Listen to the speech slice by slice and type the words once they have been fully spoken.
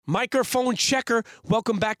Microphone checker.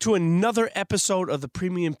 Welcome back to another episode of the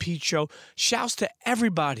Premium Pete Show. Shouts to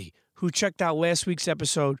everybody who checked out last week's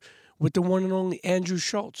episode with the one and only Andrew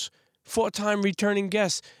Schultz. 4-time returning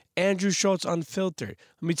guest, Andrew Schultz Unfiltered.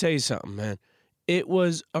 Let me tell you something, man. It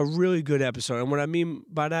was a really good episode. And what I mean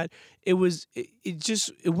by that, it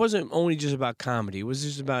wasn't only just about comedy. It was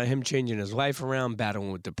just about him changing his life around,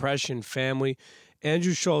 battling with depression, family.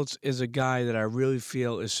 Andrew Schultz is a guy that I really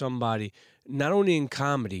feel is somebody, not only in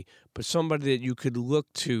comedy, but somebody that you could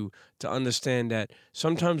look to understand that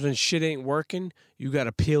sometimes when shit ain't working, you got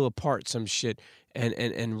to peel apart some shit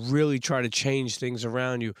and really try to change things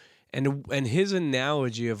around you. And his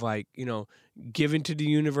analogy of, like, you know, giving to the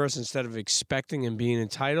universe instead of expecting and being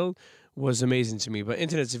entitled was amazing to me. But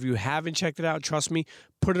internets, if you haven't checked it out, trust me,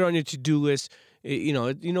 put it on your to-do list. You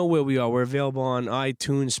know where we are. We're available on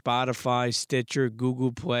iTunes, Spotify, Stitcher,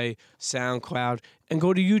 Google Play, SoundCloud, and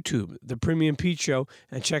go to YouTube, The Premium Pete Show,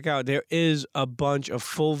 and check out. There is a bunch of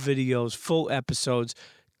full videos, full episodes,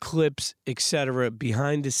 clips, etc.,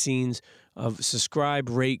 behind the scenes of subscribe,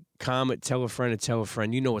 rate, comment, tell a friend, and tell a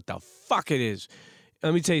friend. You know what the fuck it is.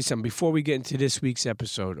 Let me tell you something. Before we get into this week's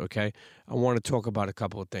episode, okay, I want to talk about a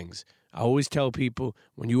couple of things. I always tell people,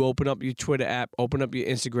 when you open up your Twitter app, open up your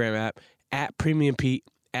Instagram app, at Premium Pete,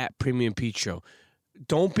 at Premium Pete Show.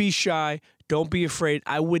 Don't be shy. Don't be afraid.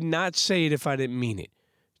 I would not say it if I didn't mean it.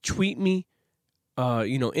 Tweet me,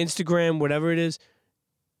 Instagram, whatever it is.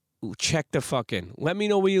 Check the fuck in. Let me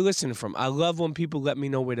know where you're listening from. I love when people let me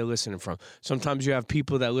know where they're listening from. Sometimes you have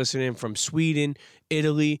people that listen in from Sweden,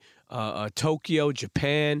 Italy, Tokyo,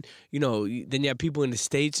 Japan. You know, then you have people in the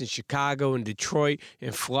States, in Chicago, in Detroit,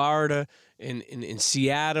 in Florida, in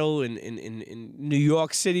Seattle, in New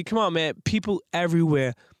York City. Come on, man. People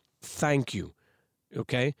everywhere, thank you.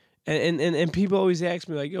 Okay? And people always ask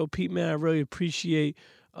me, like, yo, Pete, man, I really appreciate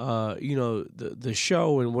the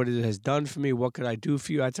show and what it has done for me. What could I do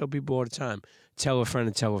for you? I tell people all the time, tell a friend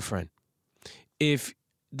and tell a friend. If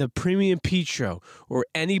the Premium Pete Show or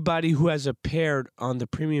anybody who has appeared on the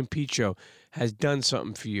Premium Pete Show has done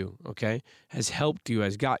something for you, okay, has helped you,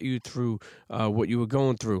 has got you through what you were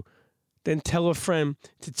going through, then tell a friend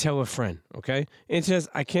to tell a friend, okay? Internet,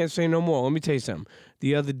 I can't say no more. Let me tell you something.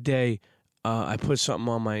 The other day, I put something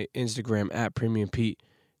on my Instagram, at Premium Pete,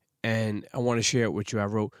 and I want to share it with you. I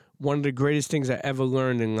wrote, one of the greatest things I ever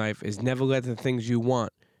learned in life is never let the things you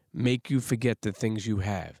want make you forget the things you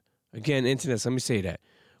have. Again, internet, let me say that.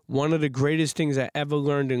 One of the greatest things I ever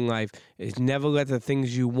learned in life is never let the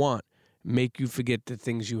things you want make you forget the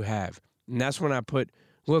things you have. And that's when I put,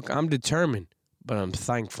 look, I'm determined, but I'm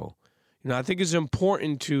thankful. You know, I think it's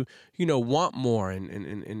important to, want more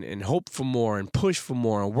and hope for more and push for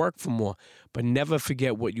more and work for more, but never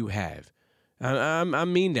forget what you have. I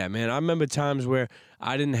mean that, man. I remember times where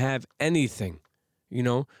I didn't have anything,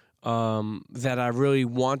 that I really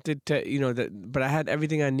wanted to, but I had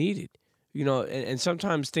everything I needed, and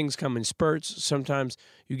sometimes things come in spurts. Sometimes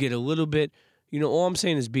you get a little bit, all I'm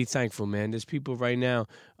saying is be thankful, man. There's people right now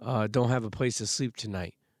don't have a place to sleep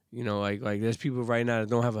tonight. Like there's people right now that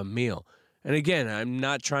don't have a meal. And again, I'm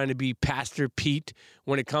not trying to be Pastor Pete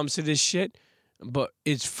when it comes to this shit, but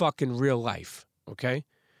it's fucking real life, okay?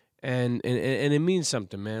 And it means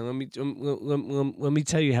something, man. Let me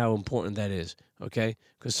tell you how important that is, okay?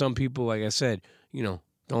 Because some people, like I said,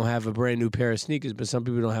 don't have a brand new pair of sneakers, but some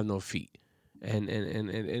people don't have no feet, and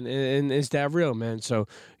it's that real, man. So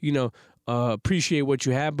appreciate what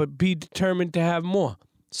you have, but be determined to have more.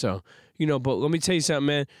 So but let me tell you something,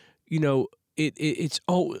 man.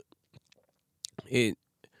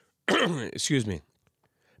 Excuse me,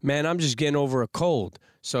 man. I'm just getting over a cold,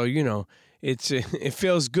 so it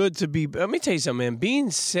feels good to be. Let me tell you something, man.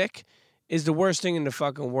 Being sick is the worst thing in the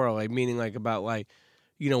fucking world. Like, meaning, like, about, like,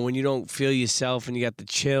 when you don't feel yourself and you got the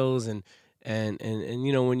chills and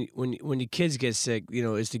when your kids get sick,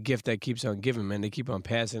 it's the gift that keeps on giving, man. They keep on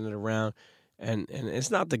passing it around, and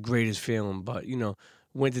it's not the greatest feeling, but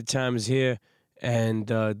winter time is here,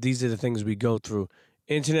 and these are the things we go through.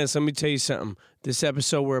 Internet, let me tell you something. This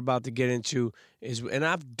episode we're about to get into is, and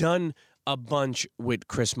I've done a bunch with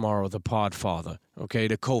Chris Morrow, the Podfather, okay,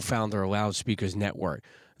 the co-founder of Loudspeakers Network,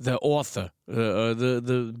 the author,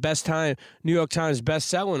 the New York Times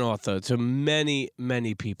best-selling author to many,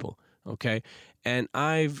 many people, okay? And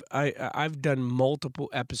I've done multiple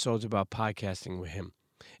episodes about podcasting with him.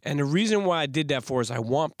 And the reason why I did that for is I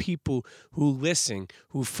want people who listen,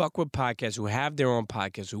 who fuck with podcasts, who have their own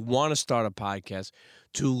podcasts, who want to start a podcast,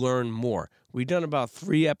 to learn more. We've done about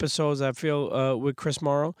 3 episodes, I feel, with Chris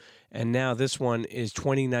Morrow, and now this one is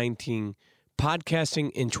 2019,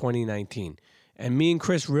 podcasting in 2019. And me and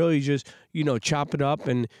Chris really just, chop it up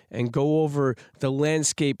and go over the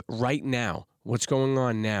landscape right now. What's going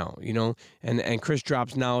on now, and Chris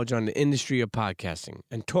drops knowledge on the industry of podcasting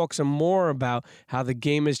and talks some more about how the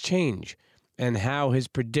game has changed and how his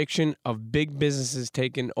prediction of big businesses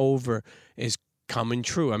taking over is coming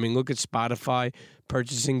true. I mean, look at Spotify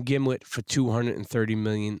purchasing Gimlet for $230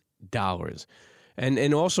 million.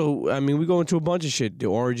 And also, I mean, we go into a bunch of shit. The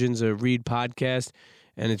origins of Read Podcast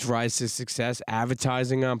and its rise to success,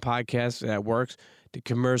 advertising on podcasts that works, the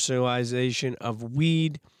commercialization of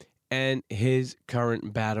weed, and his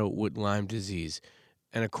current battle with Lyme disease.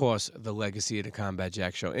 And, of course, the legacy of the Combat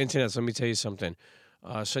Jack Show. Internet, let me tell you something.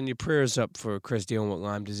 Send your prayers up for Chris dealing with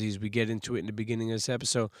Lyme disease. We get into it in the beginning of this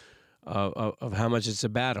episode of how much it's a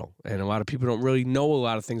battle. And a lot of people don't really know a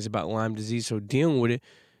lot of things about Lyme disease, so dealing with it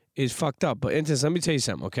is fucked up. But, Internet, let me tell you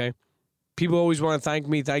something, okay? People always want to thank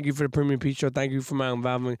me. Thank you for the Premium Pete Show. Thank you for my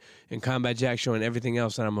involvement in Combat Jack Show and everything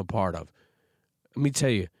else that I'm a part of. Let me tell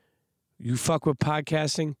you, you fuck with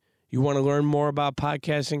podcasting, you want to learn more about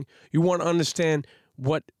podcasting, you want to understand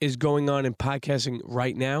what is going on in podcasting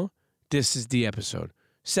right now, this is the episode.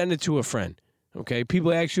 Send it to a friend, okay?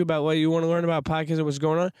 People ask you about what you want to learn about podcasting, what's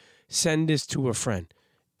going on, send this to a friend.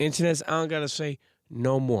 Internet, I don't got to say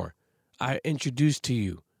no more. I introduce to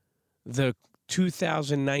you the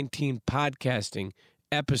 2019 podcasting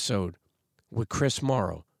episode with Chris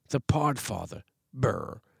Morrow, the Podfather.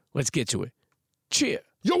 Brr. Let's get to it. CHEA.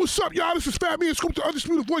 Yo, what's up, y'all? This is Fat Man Scoop, the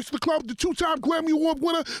undisputed voice of the club, the two-time Grammy Award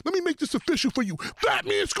winner. Let me make this official for you. Fat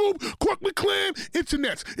Man Scoop, Crooklyn Clan,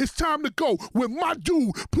 Internets. It's time to go with my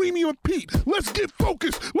dude, Premium Pete. Let's get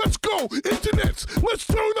focused. Let's go, Internets. Let's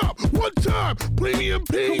turn up. One time, Premium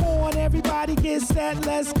Pete. Come on, everybody get set.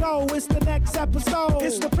 Let's go. It's the next episode.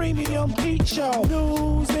 It's the Premium Pete Show.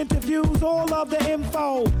 News, interviews, all of the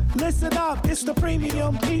info. Listen up. It's the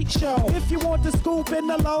Premium Pete Show. If you want the scoop in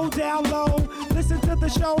the low, down low, listen to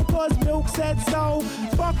the show, cause Milk said so.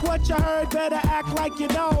 Fuck what you heard, better act like you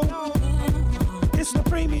know. It's the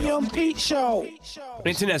Premium Pete Show.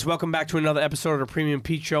 Internets, welcome back to another episode of the Premium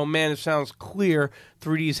Pete Show. Man, it sounds clear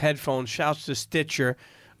through these headphones. Shouts to Stitcher.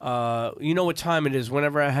 You know what time it is.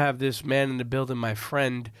 Whenever I have this man in the building, my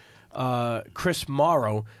friend Chris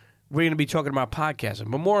Morrow, we're going to be talking about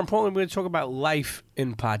podcasting. But more importantly, we're going to talk about life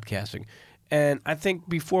in podcasting. And I think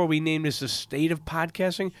before we named this the state of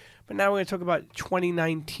podcasting, but now we're going to talk about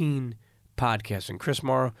 2019 podcasting. Chris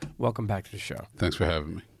Morrow, welcome back to the show. Thanks for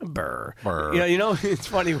having me. Burr. Burr. You know, it's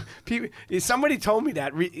funny. Somebody told me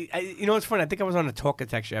that. You know, it's funny. I think I was on a Talk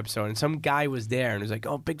Architecture episode, and some guy was there, and was like,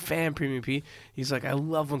 "Oh, big fan, Premium Pete." He's like, "I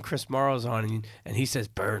love when Chris Morrow's on," and he says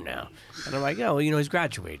 "burr" now, and I'm like, "Oh, well, he's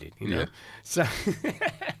graduated." Yeah. So,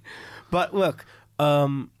 but look,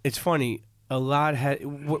 it's funny.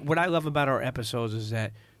 What I love about our episodes is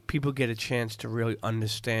that people get a chance to really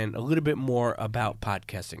understand a little bit more about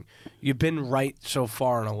podcasting. You've been right so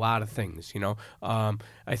far on a lot of things,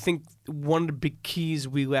 I think one of the big keys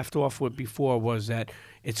we left off with before was that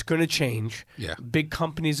it's going to change. Yeah. Big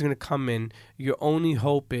companies are going to come in. Your only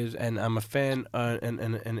hope is, and I'm a fan and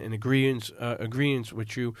agreeance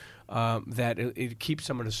with you, that it keeps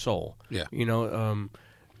some of the soul. Yeah.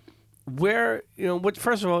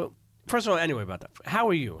 First of all, anyway, about that. How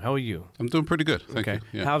are you? I'm doing pretty good. Thank Okay.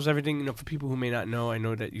 you. Yeah. How's everything? For people who may not know, I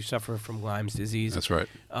know that you suffer from Lyme's disease. That's right.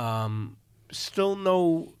 Still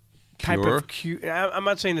no type Cure? of cure. I'm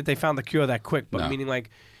not saying that they found the cure that quick, but No. meaning like,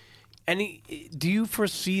 do you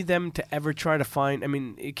foresee them to ever try to find? I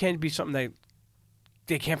mean, it can't be something that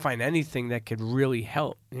they can't find anything that could really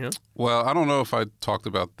help. Well, I don't know if I talked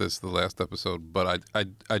about this the last episode, but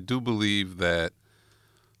I do believe that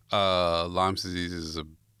Lyme's disease is a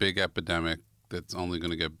big epidemic that's only going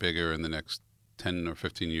to get bigger in the next 10 or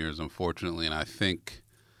 15 years, unfortunately. And I think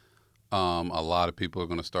a lot of people are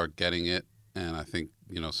going to start getting it. And I think,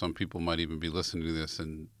 some people might even be listening to this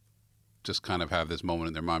and just kind of have this moment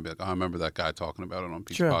in their mind, be like, oh, I remember that guy talking about it on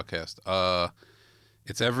Pete's podcast.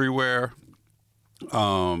 It's everywhere.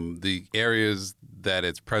 The areas that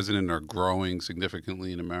it's present in are growing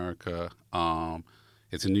significantly in America.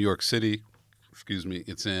 It's in New York City.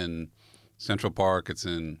 It's in Central Park, it's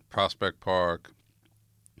in Prospect Park.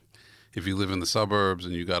 If you live in the suburbs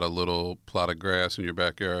and you got a little plot of grass in your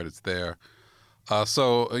backyard, it's there.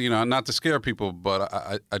 So, not to scare people, but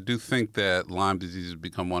I do think that Lyme disease has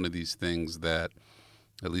become one of these things that,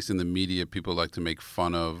 at least in the media, people like to make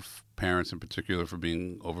fun of parents in particular for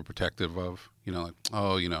being overprotective of.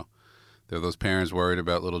 There are those parents worried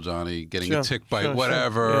about little Johnny getting a tick bite,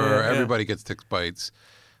 whatever. Sure. Yeah. Everybody gets tick bites.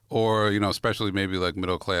 Or, especially maybe like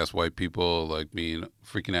middle-class white people like me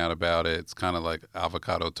freaking out about it. It's kind of like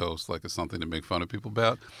avocado toast, like it's something to make fun of people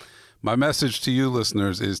about. My message to you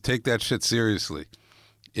listeners is take that shit seriously.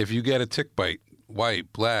 If you get a tick bite,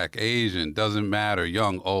 white, black, Asian, doesn't matter,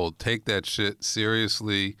 young, old, take that shit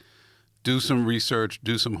seriously. Do some research,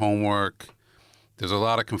 do some homework. There's a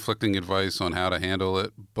lot of conflicting advice on how to handle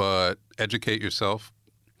it, but educate yourself,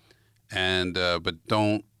 and but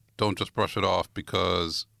don't just brush it off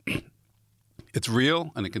because it's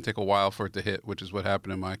real and it can take a while for it to hit, which is what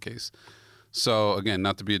happened in my case. So again,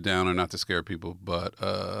 not to be a downer, not to scare people, but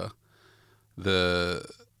the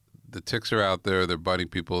ticks are out there. They're biting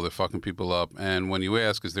people. They're fucking people up. And when you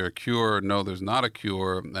ask, is there a cure? No, there's not a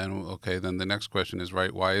cure. And okay, then the next question is,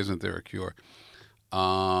 right, why isn't there a cure?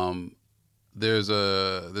 There's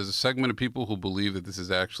a segment of people who believe that this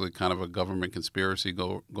is actually kind of a government conspiracy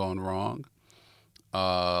going wrong.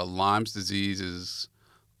 Lyme's disease is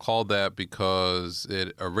called that because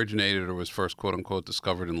it originated or was first, quote unquote,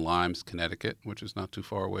 discovered in Lymes, Connecticut, which is not too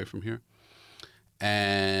far away from here.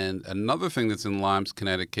 And another thing that's in Lymes,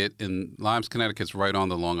 Connecticut's right on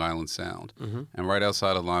the Long Island Sound. Mm-hmm. And right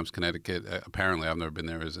outside of Lymes, Connecticut, apparently I've never been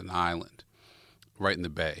there, is an island right in the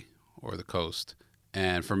bay or the coast.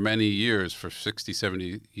 And for many years, for 60,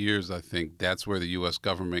 70 years, I think, that's where the U.S.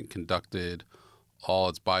 government conducted all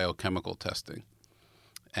its biochemical testing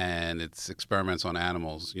and its experiments on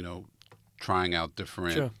animals, trying out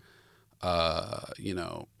different,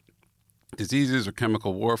 diseases or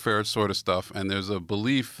chemical warfare sort of stuff. And there's a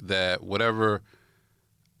belief that whatever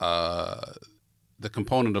the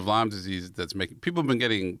component of Lyme disease that's making people have been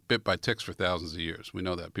getting bit by ticks for thousands of years. We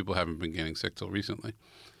know that people haven't been getting sick till recently.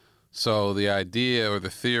 So the idea, or the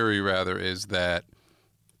theory rather, is that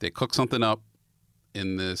they cook something up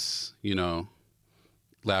in this,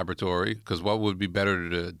 laboratory, because what would be better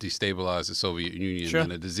to destabilize the Soviet Union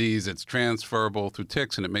than a disease that's transferable through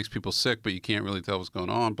ticks and it makes people sick, but you can't really tell what's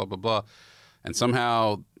going on, blah, blah, blah. And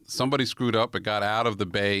somehow somebody screwed up. It got out of the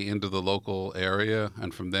bay into the local area,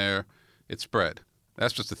 and from there it spread.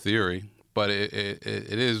 That's just a theory, but it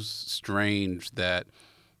is strange that,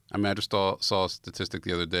 I just saw a statistic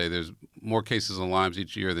the other day. There's more cases of Lyme's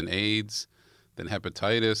each year than AIDS, than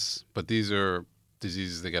hepatitis, but these are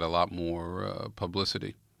diseases that get a lot more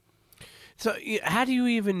publicity. So how do you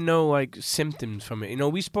even know symptoms from it?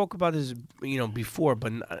 We spoke about this before,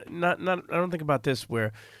 but not I don't think about this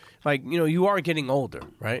where you are getting older,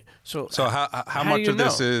 right? So how much of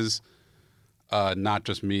this is not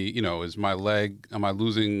just me, is my leg, am I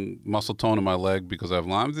losing muscle tone in my leg because I have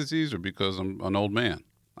Lyme disease or because I'm an old man?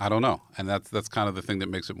 I don't know. And that's kind of the thing that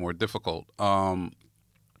makes it more difficult.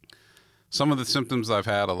 Some of the symptoms I've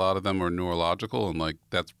had, a lot of them are neurological, and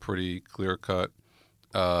that's pretty clear cut.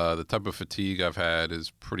 The type of fatigue I've had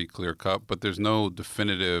is pretty clear cut, but there's no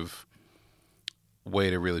definitive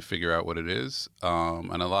way to really figure out what it is.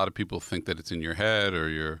 And a lot of people think that it's in your head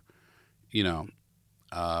or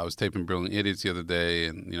I was taping Brilliant Idiots the other day,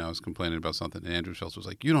 and I was complaining about something, and Andrew Schultz was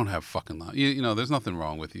like, "You don't have fucking Lyme. There's nothing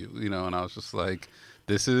wrong with you." And I was just like,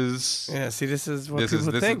 "This is this is what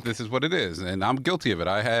people think. This is what it is," and I'm guilty of it.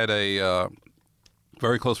 I had a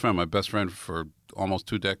very close friend, my best friend for almost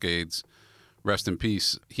 2 decades. Rest in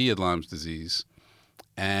peace. He had Lyme's disease,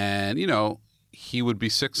 and he would be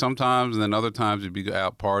sick sometimes, and then other times he'd be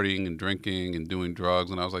out partying and drinking and doing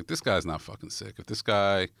drugs, and I was like, "This guy's not fucking sick. If this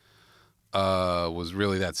guy was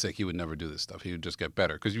really that sick, he would never do this stuff. He would just get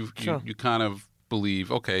better." Because you kind of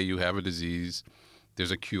believe, okay, you have a disease,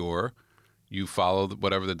 there's a cure, you follow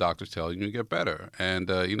whatever the doctors tell you, and you get better. And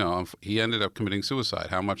he ended up committing suicide.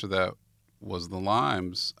 How much of that was the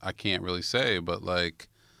Lyme's, I can't really say, but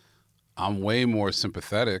I'm way more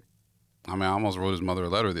sympathetic. I almost wrote his mother a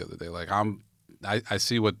letter the other day. I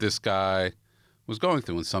see what this guy was going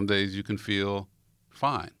through, and some days you can feel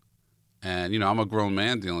fine. And, I'm a grown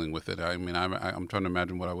man dealing with it. I'm trying to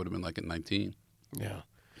imagine what I would have been like at 19. Yeah.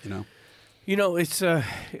 It's,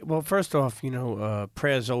 well, first off,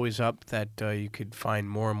 prayer's always up that you could find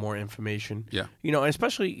more and more information. Yeah. And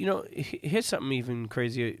especially, here's something even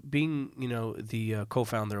crazier. Being, the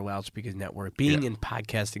co-founder of Loudspeakers Network, being in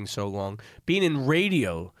podcasting so long, being in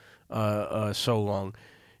radio so long,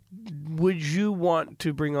 would you want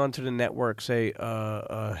to bring onto the network, say,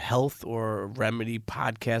 a health or remedy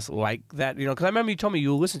podcast like that? Because I remember you told me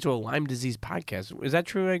you listened to a Lyme disease podcast. Is that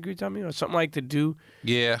true? You telling me, or something like to do?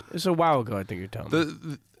 Yeah, it's a while ago. I think you're telling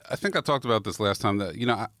me. I think I talked about this last time. That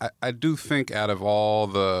I do think out of all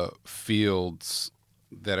the fields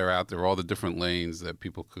that are out there, all the different lanes that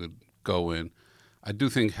people could go in, I do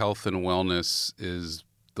think health and wellness is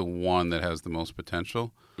the one that has the most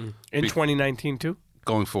potential in 2019 too.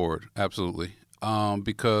 Going forward, absolutely.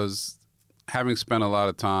 Because having spent a lot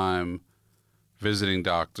of time visiting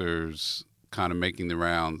doctors, kind of making the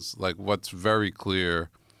rounds, what's very clear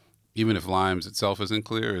even if Lyme's itself isn't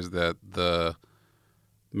clear, is that the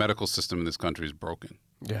medical system in this country is broken.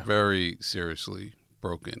 Yeah. Very seriously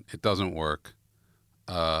broken. It doesn't work.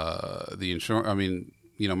 The insurance, I mean,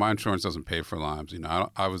 my insurance doesn't pay for Lyme's.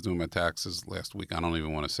 I was doing my taxes last week. I don't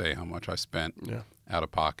even want to say how much I spent out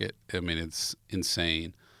of pocket. I mean, it's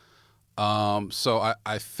insane. So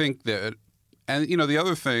I think that, and the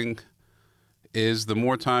other thing is the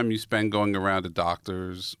more time you spend going around to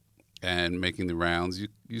doctors and making the rounds,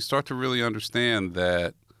 you start to really understand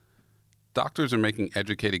that doctors are making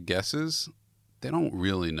educated guesses. They don't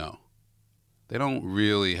really know. They don't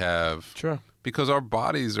really have... Sure. Because our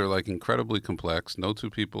bodies are like incredibly complex. No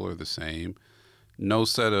two people are the same. No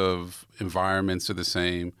set of environments are the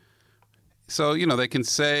same. So, they can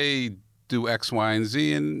say do X, Y, and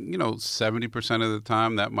Z, and, 70% of the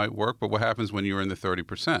time that might work. But what happens when you're in the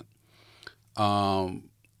 30%?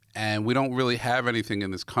 And we don't really have anything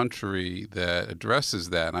in this country that addresses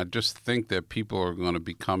that. And I just think that people are going to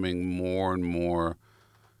be becoming more and more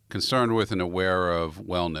concerned with and aware of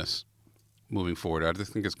wellness moving forward. I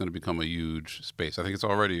just think it's going to become a huge space. I think it's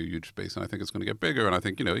already a huge space, and I think it's going to get bigger. And I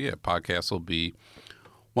think, podcasts will be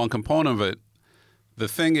one component of it. The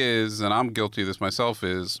thing is, and I'm guilty of this myself,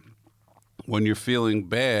 is when you're feeling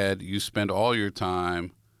bad, you spend all your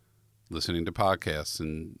time listening to podcasts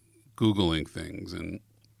and Googling things and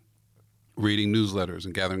reading newsletters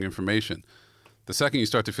and gathering information. The second you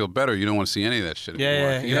start to feel better, you don't want to see any of that shit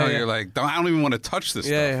anymore. You're like, I don't even want to touch this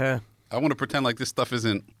stuff. Yeah. I want to pretend like this stuff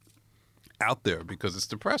isn't out there because it's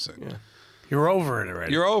depressing. Yeah. You're over it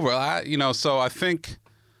already. You're over. So I think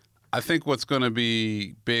what's going to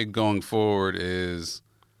be big going forward is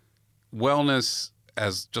wellness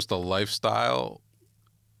as just a lifestyle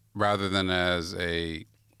rather than as a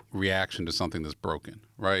reaction to something that's broken,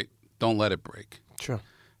 right? Don't let it break. Sure.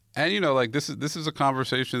 And this is a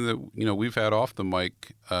conversation that we've had off the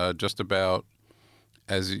mic just about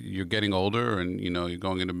as you're getting older and you're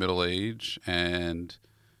going into middle age and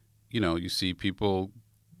you see people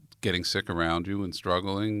getting sick around you and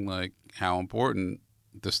struggling, like how important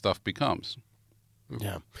this stuff becomes.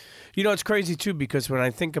 Yeah. It's crazy, too, because when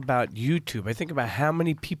I think about YouTube, I think about how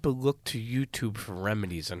many people look to YouTube for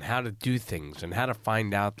remedies and how to do things and how to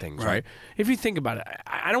find out things, right? If you think about it,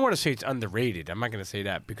 I don't want to say it's underrated. I'm not going to say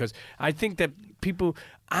that because I think that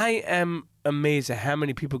I am amazed at how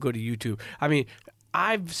many people go to YouTube. I mean,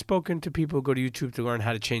 I've spoken to people who go to YouTube to learn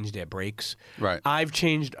how to change their brakes. Right. I've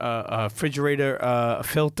changed a refrigerator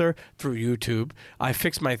filter through YouTube. I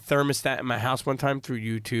fixed my thermostat in my house one time through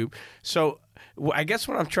YouTube. So I guess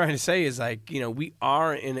what I'm trying to say is we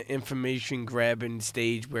are in an information grabbing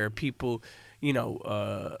stage where people,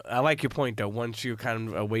 I like your point though. Once you're kind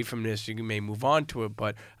of away from this, you may move on to it.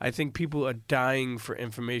 But I think people are dying for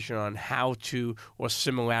information on how to or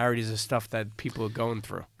similarities of stuff that people are going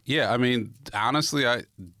through. Yeah, I mean, honestly,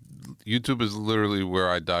 YouTube is literally where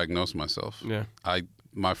I diagnosed myself. Yeah.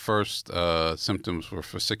 My first symptoms were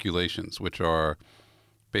fasciculations, which are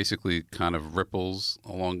basically kind of ripples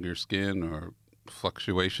along your skin or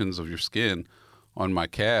fluctuations of your skin on my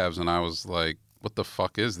calves, and I was like, what the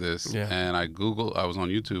fuck is this? Yeah. And I was on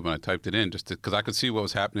YouTube and I typed it in just because I could see what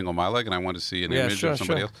was happening on my leg and I wanted to see an image of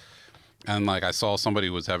somebody else. And I saw somebody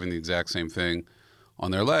was having the exact same thing on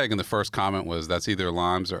their leg, and the first comment was, that's either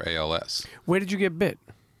Lyme's or ALS. Where did you get bit?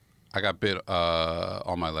 I got bit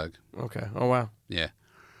on my leg. Okay. Oh, wow. Yeah.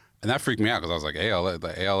 And that freaked me out because I was like,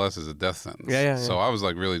 ALS is a death sentence. Yeah. So I was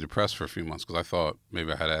really depressed for a few months because I thought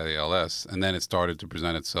maybe I had ALS. And then it started to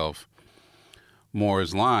present itself more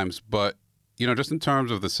as Lyme's. But, just in terms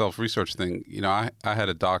of the self-research thing, I had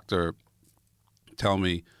a doctor tell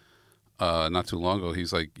me not too long ago,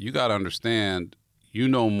 he's like, you got to understand, you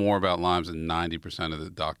know more about Lyme's than 90% of the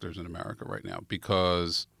doctors in America right now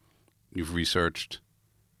because you've researched,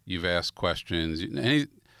 you've asked questions.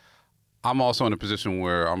 I'm also in a position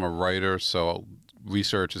where I'm a writer, so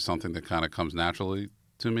research is something that kind of comes naturally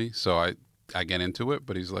to me. So I get into it,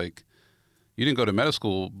 but he's like, you didn't go to medical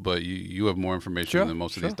school, but you have more information than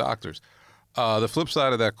most of these doctors. The flip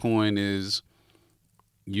side of that coin is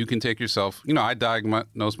you can take yourself, I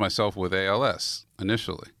diagnosed myself with ALS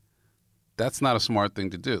initially. That's not a smart thing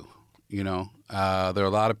to do. There are a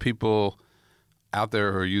lot of people out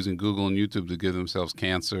there who are using Google and YouTube to give themselves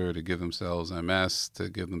cancer, to give themselves MS, to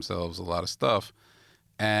give themselves a lot of stuff.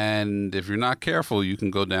 And if you're not careful, you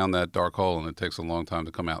can go down that dark hole and it takes a long time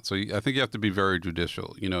to come out. So I think you have to be very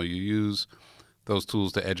judicial. You use those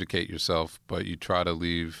tools to educate yourself, but you try to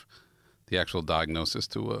leave the actual diagnosis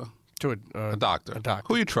to a doctor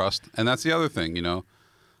who you trust. And that's the other thing,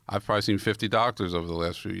 I've probably seen 50 doctors over the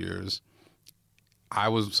last few years. I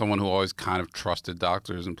was someone who always kind of trusted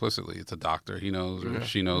doctors implicitly. It's a doctor. He knows or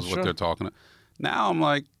she knows what they're talking about. Now I'm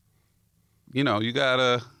like, you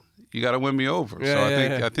gotta win me over.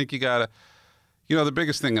 I think you gotta, the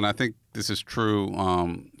biggest thing, and I think this is true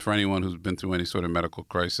for anyone who's been through any sort of medical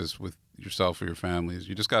crisis with yourself or your family, is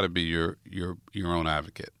you just got to be your own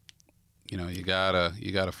advocate. You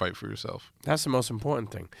gotta fight for yourself. That's the most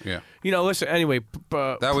important thing. Yeah. Listen. Anyway,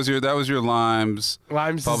 that was your Lyme's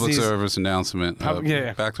public disease. Service announcement.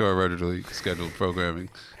 Back to our regularly scheduled programming.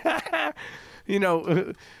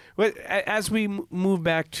 As we move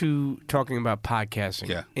back to talking about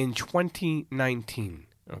podcasting, in 2019,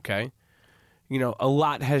 okay, a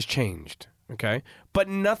lot has changed, okay, but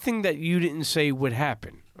nothing that you didn't say would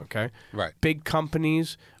happen, okay. Right. Big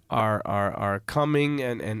companies are coming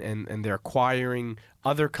and they're acquiring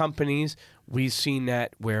other companies. We've seen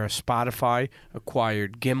that where Spotify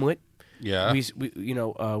acquired Gimlet. Yeah.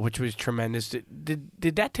 Which was tremendous.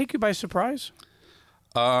 Did that take you by surprise?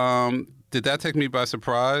 Did that take me by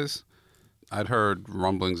surprise? I'd heard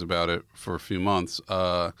rumblings about it for a few months.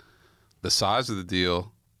 The size of the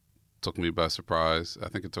deal took me by surprise. I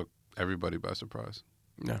think it took everybody by surprise.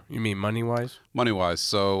 No, you mean money-wise? Money-wise.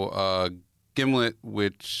 So Gimlet,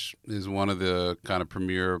 which is one of the kind of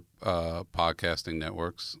premier podcasting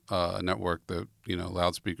networks, a network that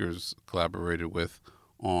Loudspeakers collaborated with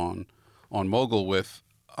on Mogul with,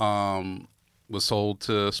 was sold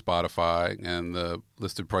to Spotify, and the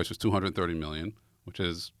listed price was $230 million, which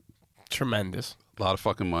is tremendous. A lot of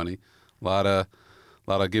fucking money. A lot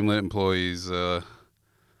of Gimlet employees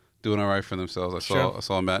doing all right for themselves. I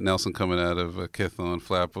saw Matt Nelson coming out of Kithel and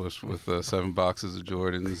Flatbush with 7 boxes of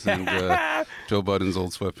Jordans and Joe Budden's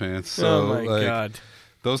old sweatpants. So, oh my God.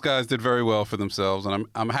 Those guys did very well for themselves, and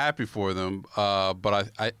I'm happy for them.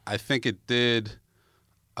 But I think it did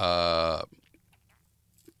kind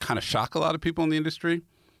of shock a lot of people in the industry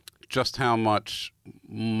just how much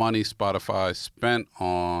money Spotify spent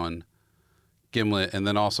on Gimlet, and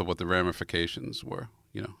then also what the ramifications were,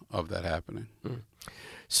 of that happening. Mm.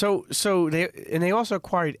 So they also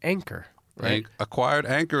acquired Anchor, right? Acquired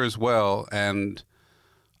Anchor as well, and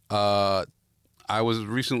I was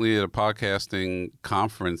recently at a podcasting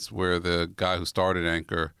conference where the guy who started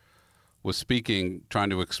Anchor was speaking, trying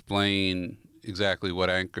to explain exactly what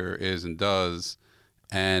Anchor is and does.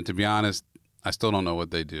 And to be honest, I still don't know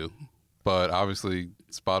what they do, but obviously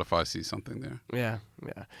Spotify sees something there. Yeah.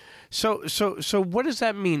 So what does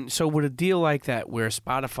that mean? So with a deal like that, where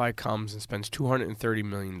Spotify comes and spends $230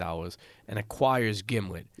 million and acquires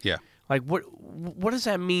Gimlet, like what does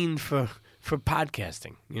that mean for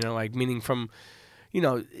podcasting? Meaning from,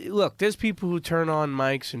 look, there's people who turn on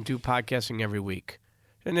mics and do podcasting every week,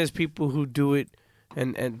 and there's people who do it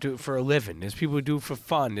and do it for a living. There's people who do it for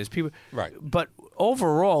fun. There's people, right? But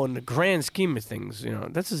overall, in the grand scheme of things,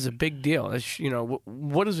 this is a big deal. That's,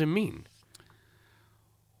 what does it mean?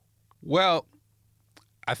 Well,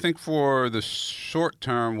 I think for the short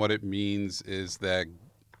term, what it means is that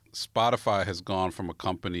Spotify has gone from a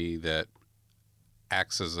company that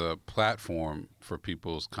acts as a platform for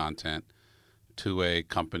people's content to a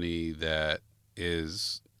company that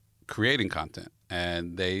is creating content.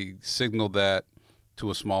 And they signaled that to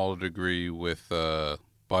a smaller degree with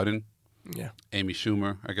Budden. Yeah. Amy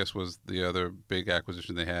Schumer, I guess, was the other big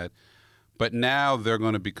acquisition they had. But now they're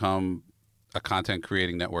going to become a content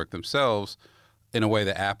creating network themselves in a way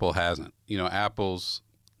that Apple hasn't. Apple's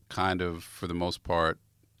kind of, for the most part,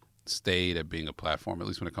 stayed at being a platform, at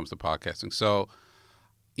least when it comes to podcasting. So,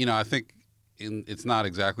 I think it's not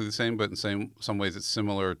exactly the same, but in some ways it's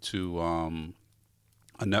similar to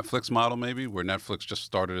a Netflix model maybe, where Netflix just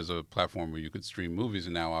started as a platform where you could stream movies,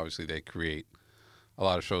 and now obviously they create a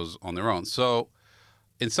lot of shows on their own. So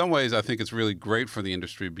in some ways, I think it's really great for the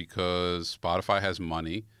industry because Spotify has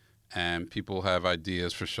money and people have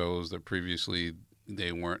ideas for shows that previously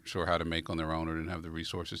they weren't sure how to make on their own or didn't have the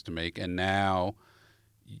resources to make. And now,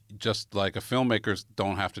 just like filmmakers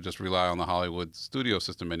don't have to just rely on the Hollywood studio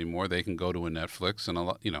system anymore, they can go to a Netflix, and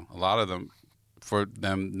a lot of them, for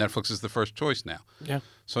them, Netflix is the first choice now. Yeah.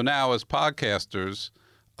 So now as podcasters,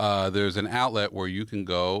 there's an outlet where you can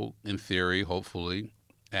go, in theory, hopefully,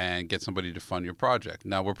 and get somebody to fund your project.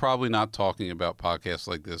 Now, we're probably not talking about podcasts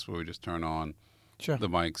like this where we just turn on the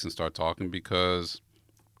mics and start talking, because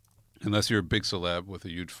unless you're a big celeb with a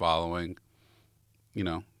huge following,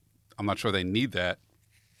 I'm not sure they need that.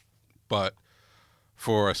 But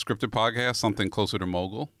for a scripted podcast, something closer to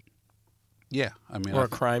Mogul, or a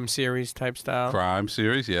crime series type style. Crime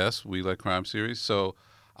series, yes, we like crime series. So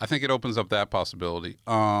I think it opens up that possibility.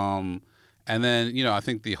 And And then, I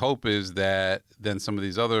think the hope is that then some of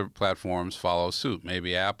these other platforms follow suit.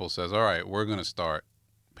 Maybe Apple says, all right, we're going to start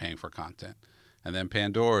paying for content. And then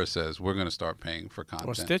Pandora says, we're going to start paying for content.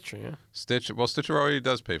 Or Stitcher, yeah. Stitcher already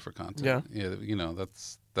does pay for content. Yeah.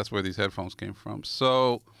 That's where these headphones came from.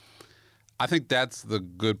 So I think that's the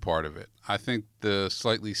good part of it. I think the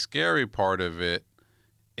slightly scary part of it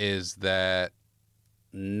is that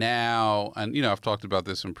now, and, I've talked about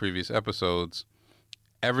this in previous episodes,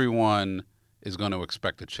 everyone is going to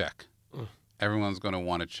expect a check. Everyone's going to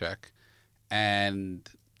want a check. And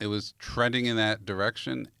it was trending in that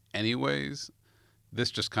direction anyways.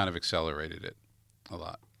 This just kind of accelerated it a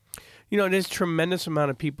lot. There's a tremendous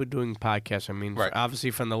amount of people doing podcasts. I mean, right.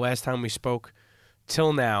 Obviously from the last time we spoke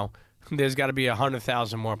till now, there's got to be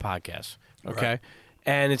 100,000 more podcasts. Okay. Right.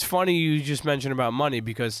 And it's funny you just mentioned about money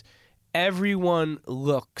because everyone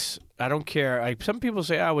looks, I don't care. Some people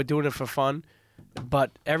say, we're doing it for fun.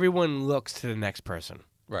 But everyone looks to the next person.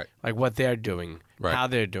 Right. Like what they're doing, right. How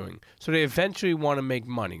they're doing. So they eventually want to make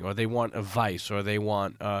money, or they want advice, or they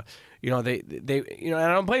want, they and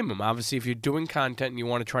I don't blame them. Obviously, if you're doing content and you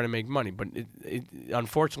want to try to make money, but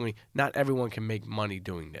unfortunately, not everyone can make money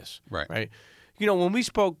doing this. Right. Right. When we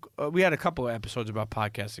spoke, we had a couple of episodes about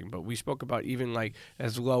podcasting, but we spoke about even like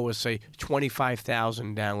as low as say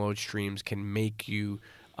 25,000 download streams can make you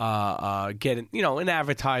get an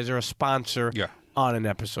advertiser, a sponsor on an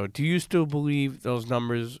episode. Do you still believe those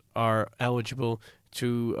numbers are eligible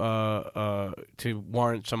to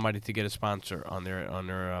warrant somebody to get a sponsor on their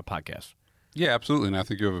podcast? Yeah, absolutely. And I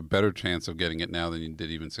think you have a better chance of getting it now than you did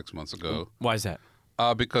even 6 months ago. Why is that?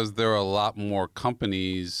 Because there are a lot more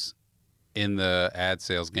companies in the ad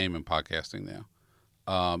sales game in podcasting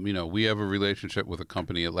now. We have a relationship with a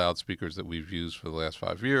company at Loudspeakers that we've used for the last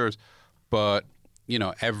 5 years, but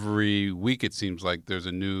every week it seems like there's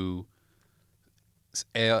a new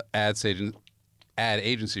ad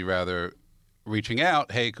agency reaching out.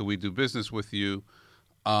 Hey, could we do business with you?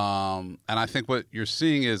 And I think what you're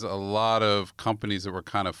seeing is a lot of companies that were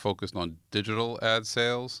kind of focused on digital ad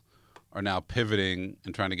sales are now pivoting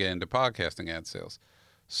and trying to get into podcasting ad sales.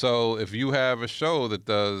 So if you have a show that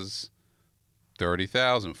does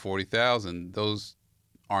 30,000, 40,000, those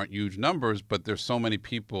aren't huge numbers, but there's so many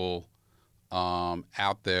people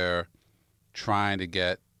out there trying to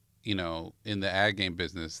get, in the ad game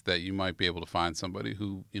business that you might be able to find somebody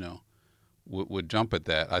who, would jump at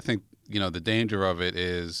that. I think, the danger of it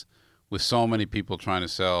is with so many people trying to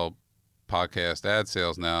sell podcast ad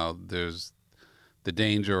sales now, there's the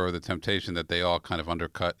danger or the temptation that they all kind of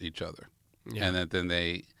undercut each other. Yeah. And that then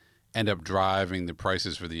they end up driving the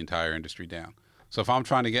prices for the entire industry down. So if I'm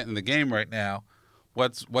trying to get in the game right now,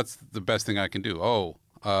 what's the best thing I can do?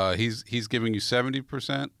 He's giving you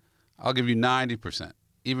 70%. I'll give you 90%.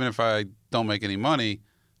 Even if I don't make any money,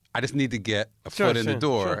 I just need to get a foot in the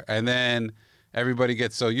door. Sure. And then everybody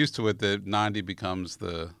gets so used to it that 90 becomes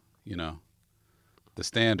the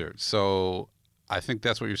standard. So I think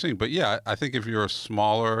that's what you're seeing. But yeah, I think if you're a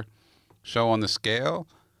smaller show on the scale,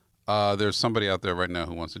 there's somebody out there right now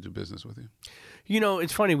who wants to do business with you.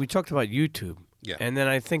 It's funny. We talked about YouTube. Yeah. And then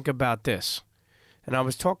I think about this. And I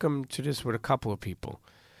was talking to this with a couple of people.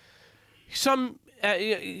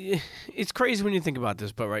 It's crazy when you think about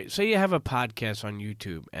this, but right, say you have a podcast on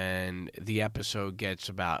YouTube and the episode gets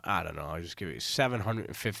about, I don't know, I'll just give you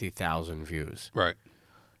 750,000 views. Right.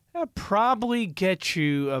 That probably gets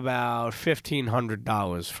you about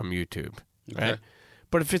 $1,500 from YouTube, right? Okay.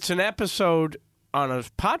 But if it's an episode on a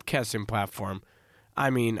podcasting platform, I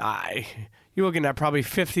mean, you're looking at probably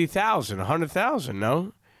 50,000, 100,000,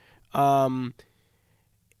 no?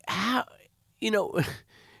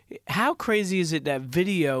 How crazy is it that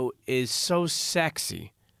video is so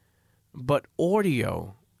sexy, but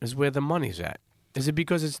audio is where the money's at? Is it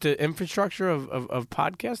because it's the infrastructure of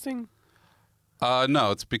podcasting?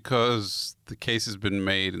 No, it's because the case has been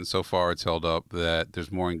made, and so far it's held up, that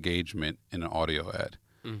there's more engagement in an audio ad,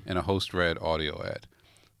 in a host-read audio ad.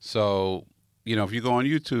 So, if you go on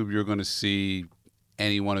YouTube, you're going to see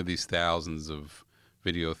any one of these thousands of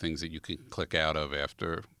video things that you can click out of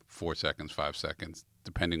after 4 seconds, 5 seconds,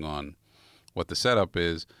 depending on what the setup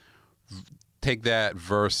is. Take that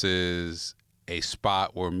versus a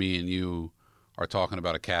spot where me and you are talking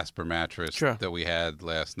about a Casper mattress that we had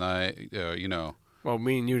last night, Well,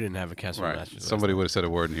 me and you didn't have a Casper mattress. Somebody would have said a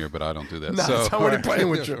word in here, but I don't do that. No, so, somebody playing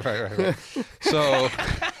with you. Right. So,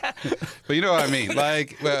 but you know what I mean?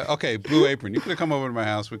 Like, okay, Blue Apron. You could have come over to my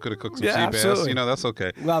house. We could have cooked some sea bass. Absolutely. That's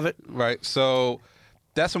okay. Love it. Right. So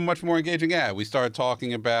that's a much more engaging ad. We started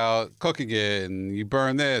talking about cooking it, and you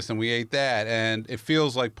burn this, and we ate that, and it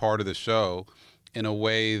feels like part of the show. in a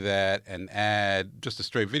way that an ad, just a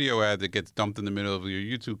straight video ad that gets dumped in the middle of your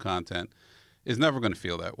YouTube content, is never going to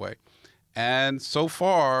feel that way. And so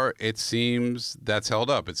far, it seems that's held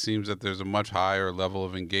up. It seems that there's a much higher level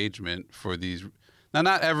of engagement for these. Now,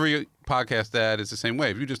 not every podcast ad is the same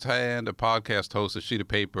way. If you just hand a podcast host a sheet of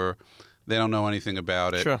paper, they don't know anything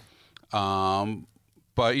about it. Sure.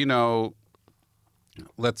 But,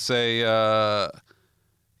 let's say, GOAT,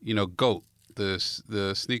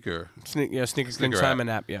 the sneaker. Sneaker consignment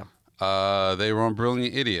app, yeah. They were on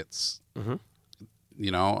Brilliant Idiots.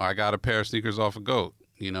 Mm-hmm. I got a pair of sneakers off of GOAT,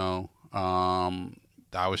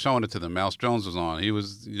 I was showing it to them. Mouse Jones was on. He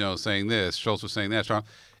was, saying this. Schultz was saying that.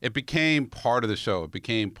 It became part of the show. It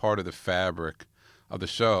became part of the fabric of the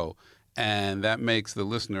show. And that makes the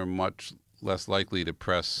listener much less likely to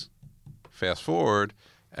press fast forward.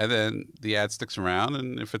 And then the ad sticks around.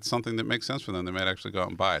 And if it's something that makes sense for them, they might actually go out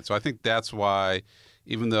and buy it. So I think that's why,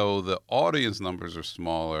 even though the audience numbers are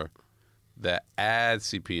smaller, the ad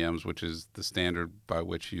CPMs, which is the standard by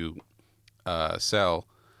which you sell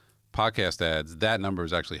podcast ads, that number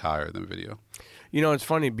is actually higher than video. It's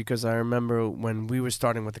funny because I remember when we were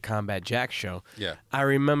starting with the Combat Jack show. Yeah. I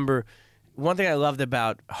remember one thing I loved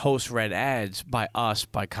about host-read ads by us,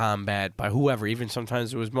 by Combat, by whoever, even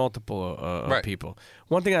sometimes it was multiple right. people.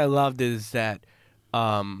 One thing I loved is that,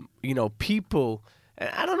 people, and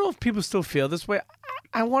I don't know if people still feel this way.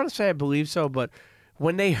 I want to say I believe so, but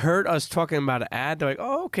when they heard us talking about an ad, they're like,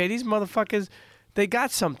 oh, okay, these motherfuckers, they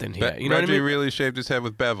got something here. You know Reggie what I mean? really shaved his head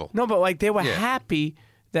with bevel. No, but they were happy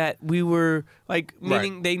that we were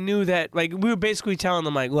meaning they knew that we were basically telling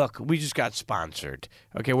them look, we just got sponsored.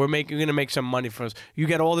 Okay, we're going to make some money for us. You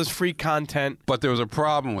get all this free content. But there was a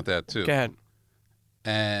problem with that too. Go ahead.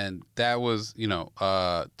 And that was,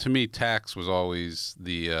 to me, tax was always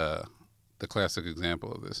the classic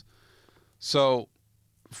example of this. So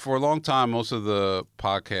for a long time, most of the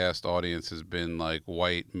podcast audience has been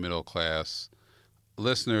white, middle class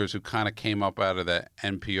listeners who kind of came up out of that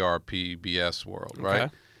NPR, PBS world, right?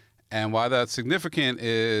 Okay. And why that's significant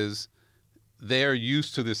is they're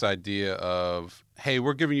used to this idea of, hey,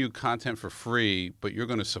 we're giving you content for free, but you're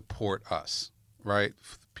going to support us, right?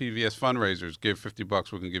 PBS fundraisers, give $50,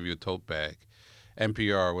 we're going to give you a tote bag.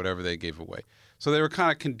 NPR, whatever they gave away. So they were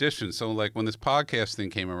kind of conditioned. So when this podcast thing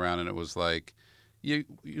came around and it was you're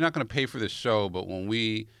not going to pay for this show, but when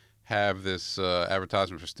we have this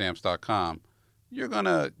advertisement for stamps.com, you're going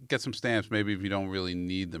to get some stamps maybe if you don't really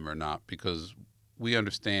need them or not, because we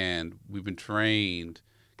understand, we've been trained,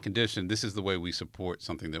 conditioned, this is the way we support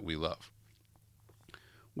something that we love.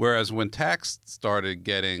 Whereas when Tax started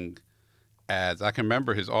getting ads, I can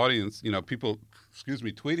remember his audience, people,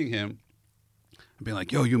 tweeting him and being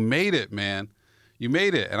like, yo, you made it, man. You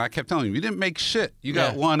made it. And I kept telling him, you didn't make shit. You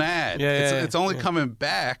got one ad. It's only coming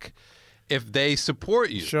back if they support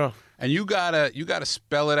you. Sure. And you gotta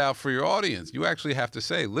spell it out for your audience. You actually have to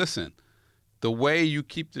say, listen, the way you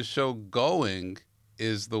keep the show going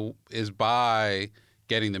is by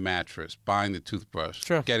getting the mattress, buying the toothbrush,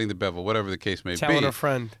 sure, getting the bevel, whatever the case may be. Telling a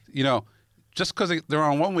friend. Just because they're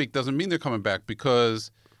on 1 week doesn't mean they're coming back, because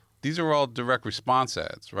these are all direct response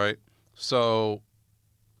ads, right? So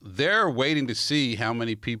they're waiting to see how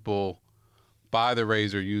many people buy the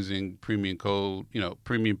razor using premium code,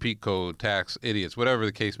 premium Pete code, tax idiots, whatever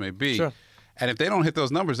the case may be. Sure. And if they don't hit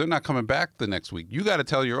those numbers, they're not coming back the next week. You got to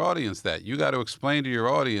tell your audience that. You got to explain to your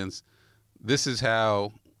audience, this is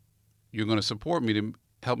how you're going to support me to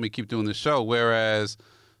help me keep doing the show. Whereas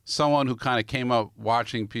someone who kind of came up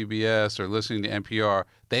watching PBS or listening to NPR,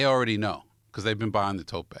 they already know because they've been buying the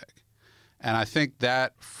tote bag. And I think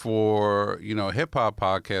that for, hip-hop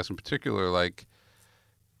podcasts in particular,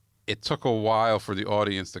 it took a while for the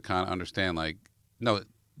audience to kind of understand, no,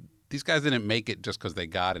 these guys didn't make it just because they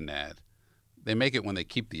got an ad. They make it when they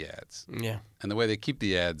keep the ads. Yeah. And the way they keep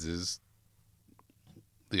the ads is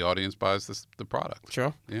the audience buys the product.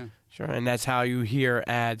 Sure. Yeah. Sure. And that's how you hear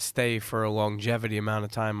ads stay for a longevity amount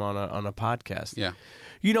of time on a podcast. Yeah.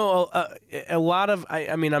 A lot of,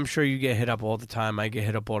 I'm sure you get hit up all the time. I get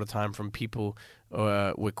hit up all the time from people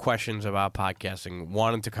with questions about podcasting,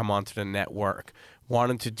 wanting to come onto the network,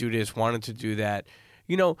 wanting to do this, wanting to do that.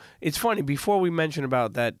 It's funny, before we mention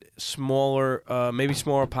about that maybe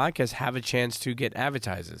smaller podcasts have a chance to get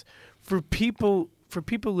advertisers. For people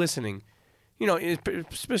listening,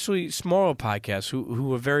 especially smaller podcasts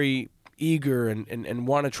who are very eager and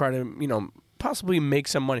want to try to, possibly make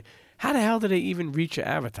some money. How the hell do they even reach an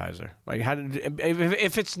advertiser?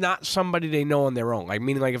 If it's not somebody they know on their own,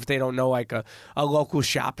 meaning if they don't know a local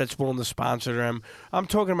shop that's willing to sponsor them. I'm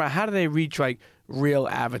talking about, how do they reach real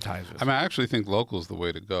advertisers? I actually think local is the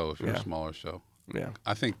way to go if you're a smaller show. Yeah.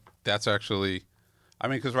 I think that's actually I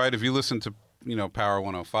mean, because if you listen to Power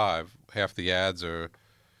 105, half the ads are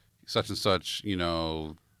such and such,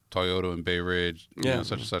 Toyota in Bay Ridge,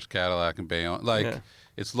 such and such Cadillac in Bayonne.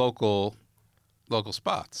 It's local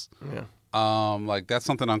spots. Yeah. That's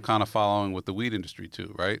something I'm kind of following with the weed industry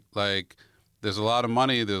too, right? Like, there's a lot of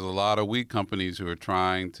money. There's a lot of weed companies who are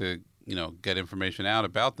trying to, get information out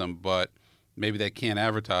about them, but maybe they can't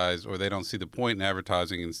advertise, or they don't see the point in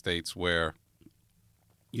advertising in states where,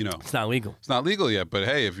 it's not legal. It's not legal yet. But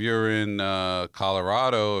hey, if you're in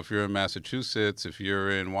Colorado, if you're in Massachusetts, if you're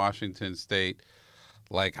in Washington State,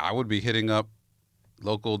 I would be hitting up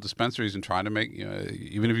local dispensaries and trying to make,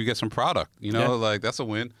 even if you get some product, that's a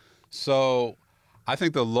win. So I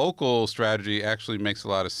think the local strategy actually makes a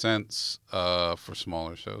lot of sense for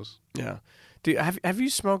smaller shows. Yeah. Have you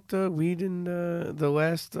smoked weed in the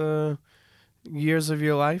last years of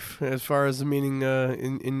your life, as far as meaning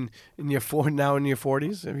in your now in your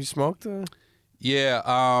 40s? Have you smoked? Yeah.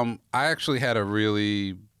 I actually had a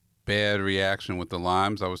really bad reaction with the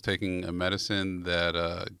Lymes. I was taking a medicine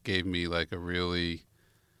that gave me a really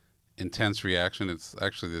intense reaction. It's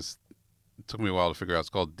actually it took me a while to figure out. It's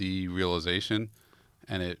called derealization,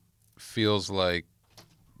 and it feels like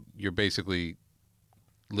you're basically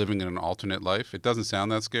living in an alternate life. It doesn't sound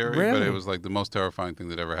that scary, really? But it was the most terrifying thing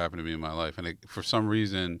that ever happened to me in my life. And for some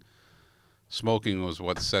reason, smoking was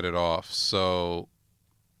what set it off. So,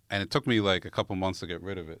 and it took me a couple months to get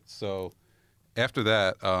rid of it. So after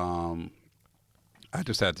that, I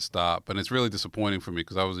just had to stop. And it's really disappointing for me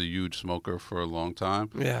because I was a huge smoker for a long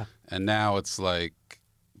time. Yeah. And now it's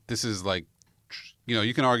this is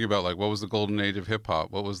you can argue about what was the golden age of hip hop?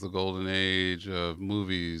 What was the golden age of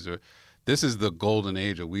movies? Or this is the golden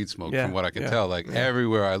age of weed smoke, from what I can tell.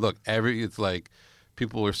 Everywhere I look, it's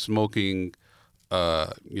people are smoking,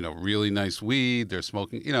 really nice weed. They're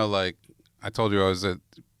smoking, I told you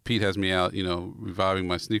Pete has me out, reviving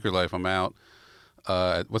my sneaker life. I'm out.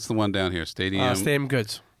 What's the one down here? Stadium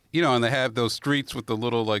Goods. And they have those streets with the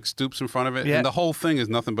little stoops in front of it. Yeah. And the whole thing is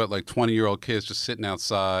nothing but 20-year-old kids just sitting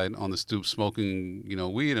outside on the stoop smoking,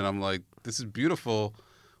 weed. And I'm like, this is beautiful.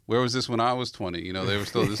 Where was this when I was 20? They were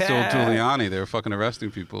still Giuliani. They were fucking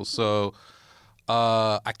arresting people. So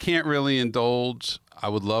I can't really indulge. I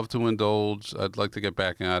would love to indulge. I'd like to get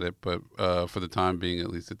back at it, but for the time being, at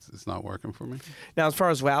least, it's not working for me. Now, as far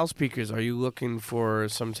as loudspeakers, are you looking for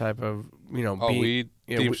some type of weed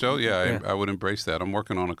theme show? Yeah, I would embrace that. I'm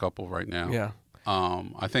working on a couple right now. Yeah.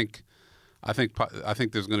 I think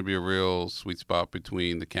there's going to be a real sweet spot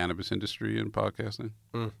between the cannabis industry and podcasting.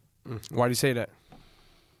 Why do you say that?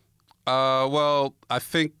 Well, I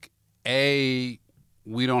think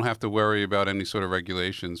we don't have to worry about any sort of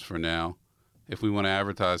regulations for now. If we want to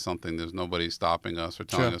advertise something, there's nobody stopping us or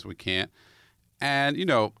telling us we can't. And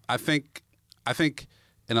I think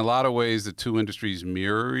in a lot of ways the two industries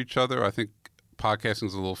mirror each other. I think podcasting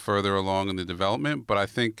is a little further along in the development, but I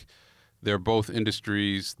think they're both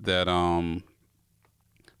industries that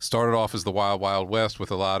started off as the wild, wild west with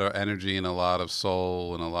a lot of energy and a lot of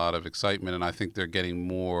soul and a lot of excitement. And I think they're getting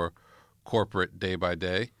more corporate day by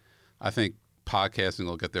day. I think podcasting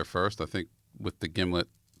will get there first. I think with the Gimlet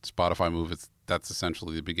Spotify move, that's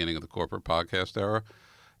essentially the beginning of the corporate podcast era.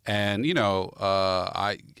 And,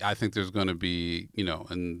 I think there's going to be, in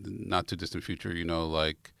the not too distant future,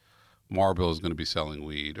 Marlboro is going to be selling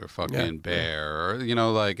weed, or fucking Bear, or,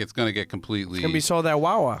 it's going to get completely... It's going to be sold at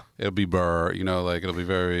Wawa. It'll be Burr, it'll be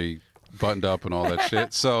very buttoned up and all that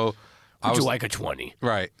shit. So... Would you like a 20?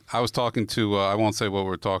 Right. I was talking to, I won't say what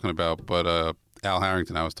we're talking about, but Al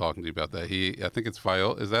Harrington, I was talking to you about that. I think it's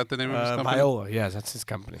Viola. Is that the name of his company? Viola, yes, that's his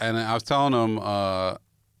company. And I was telling him, I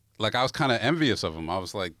was kind of envious of him. I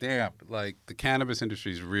was like, damn, the cannabis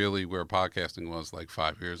industry is really where podcasting was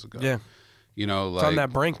 5 years ago. Yeah. It's on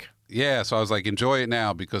that brink. Yeah, so I was like, enjoy it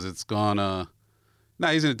now because it's gonna...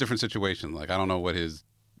 Now, he's in a different situation. I don't know what his,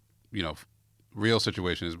 real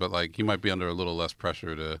situation is, but he might be under a little less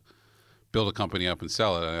pressure to build a company up and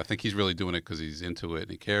sell it. And I think he's really doing it because he's into it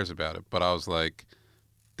and he cares about it. But I was like,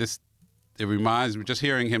 it reminds me, just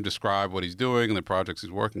hearing him describe what he's doing and the projects he's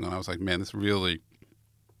working on, I was like, man, this really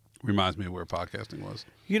reminds me of where podcasting was.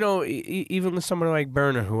 Even with someone like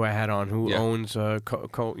Berner, who I had on, who owns,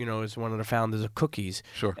 is one of the founders of Cookies.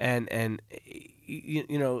 Sure. And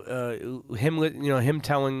him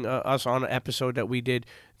telling us on an episode that we did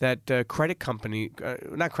that credit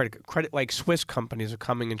Swiss companies are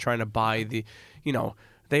coming and trying to buy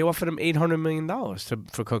They offered him $800 million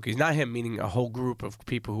for cookies. Not him, meaning a whole group of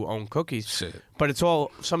people who own cookies. Shit. But it's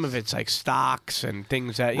some of it's like stocks and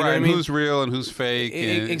things that, you know right, what I and mean? who's real and who's fake.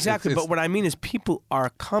 And Exactly. But what I mean is people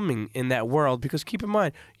are coming in that world because keep in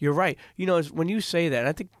mind, you're right. You know, when you say that, and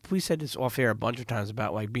I think we said this off air a bunch of times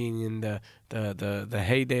about like being in the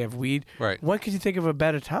heyday of weed. Right. When could you think of a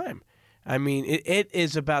better time? I mean, it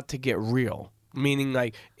is about to get real, meaning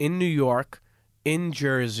like in New York, in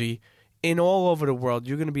Jersey, in all over the world,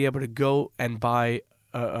 you're going to be able to go and buy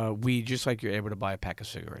weed just like you're able to buy a pack of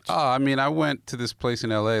cigarettes. Oh, I mean, I went to this place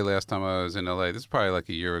in L.A. last time I was in L.A. This is probably like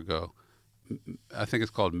a year ago. I think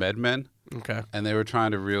it's called MedMen. Okay. And they were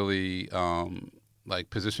trying to really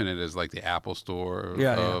like position it as like the Apple store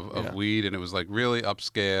of weed, and it was like really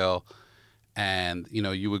upscale. And, you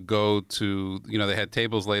know, you would go to, you know, they had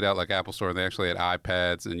tables laid out like Apple Store, and they actually had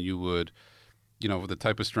iPads, and you would, you know, the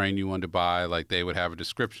type of strain you wanted to buy, like they would have a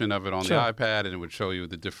description of it on the iPad, and it would show you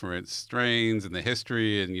the different strains and the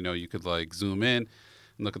history, and, you know, you could like zoom in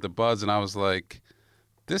and look at the buds, and I was like,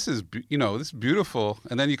 this is, you know, this is beautiful.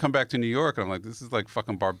 And then you come back to New York, and I'm like, this is like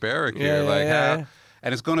fucking barbaric here. How?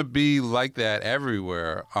 And it's going to be like that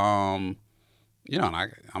everywhere. You know,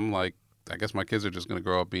 and I'm like, I guess my kids are just going to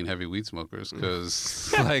grow up being heavy weed smokers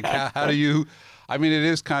because, like, how do you? I mean, it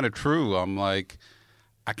is kind of true. I'm like,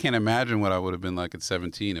 I can't imagine what I would have been like at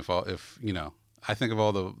 17 if you know. I think of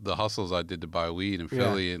all the hustles I did to buy weed in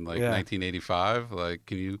Philly in like 1985. Like,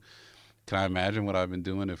 can I imagine what I've been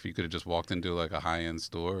doing if you could have just walked into like a high-end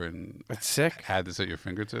store and It's sick. had this at your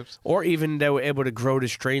fingertips? Or even they were able to grow the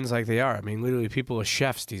strains like they are. I mean, literally, people are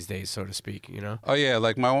chefs these days, so to speak, you know? Oh, yeah.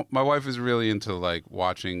 Like, my wife is really into, like,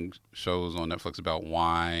 watching shows on Netflix about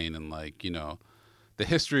wine and, like, you know, the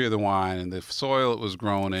history of the wine and the soil it was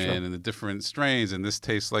grown in and the different strains, and this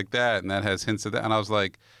tastes like that, and that has hints of that. And I was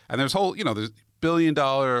like, and there's whole, you know, there's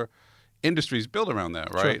billion-dollar industries built around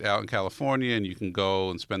that, right? Out in California, and you can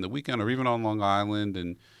go and spend the weekend, or even on Long Island,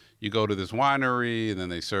 and you go to this winery, and then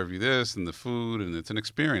they serve you this and the food, and it's an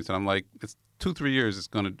experience. And I'm like, it's 2-3 years, it's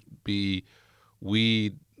going to be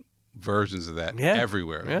weed versions of that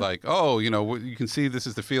everywhere. Yeah. Like, oh, you know, you can see this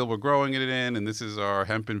is the field we're growing it in, and this is our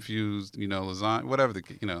hemp-infused, you know, lasagna, whatever,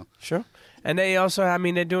 you know. Sure. And they also, I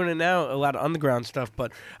mean, they're doing it now, a lot of underground stuff,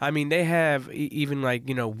 but, I mean, they have even, like,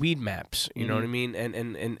 you know, weed maps, you know what I mean?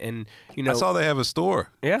 And you know. I saw they have a store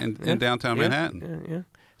in downtown Manhattan. Yeah.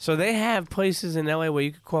 So they have places in L.A. where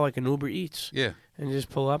you could call, like, an Uber Eats. Yeah. And just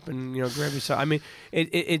pull up and, you know, grab yourself. I mean,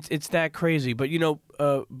 it's that crazy. But, you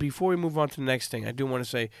know, before we move on to the next thing, I do want to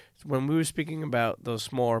say, when we were speaking about those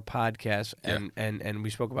smaller podcasts and we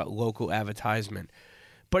spoke about local advertisement,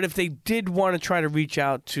 but if they did want to try to reach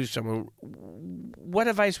out to someone, what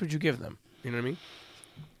advice would you give them? You know what I mean?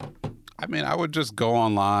 I mean, I would just go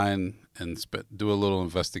online and do a little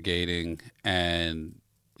investigating, and,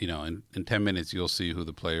 you know, in 10 minutes you'll see who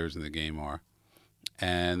the players in the game are.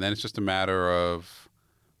 And then it's just a matter of,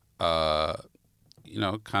 you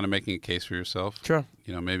know, kind of making a case for yourself. Sure.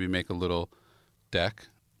 You know, maybe make a little deck.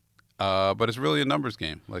 But it's really a numbers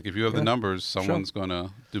game. Like, if you have the numbers, someone's going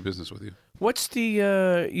to do business with you. What's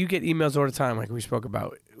the, you get emails all the time, like we spoke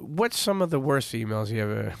about. What's some of the worst emails you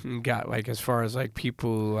ever got, like, as far as, like, people,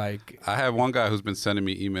 like... I have one guy who's been sending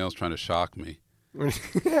me emails trying to shock me.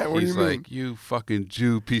 Yeah, what He's do you like, you fucking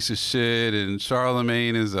Jew piece of shit, and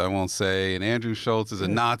Charlemagne is, I won't say, and Andrew Schultz is a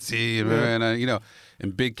Nazi, and you know,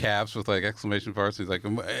 in big caps with like exclamation marks. He's like,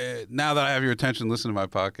 now that I have your attention, listen to my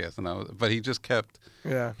podcast. But he just kept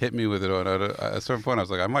hitting me with it. At a certain point, I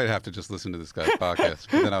was like, I might have to just listen to this guy's podcast.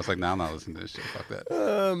 But then I was like, no, I'm not listening to this shit. Fuck that.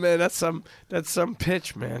 Oh man, that's some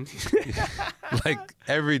pitch, man. Like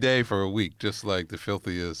every day for a week, just like the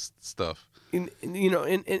filthiest stuff. In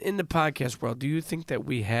the podcast world, do you think that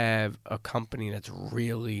we have a company that's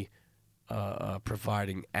really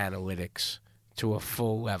providing analytics to a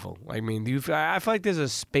full level? I mean, I feel like there's a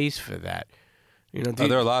space for that. You know,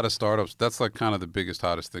 there are a lot of startups. That's like kind of the biggest,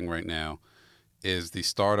 hottest thing right now, is the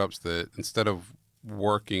startups that instead of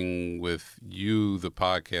working with you, the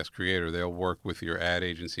podcast creator, they'll work with your ad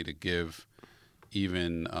agency to give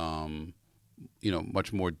even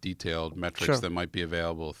much more detailed metrics that might be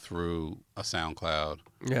available through a SoundCloud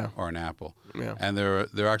or an Apple. Yeah. And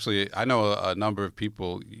they're actually, I know a number of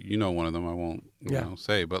people, you know one of them, I won't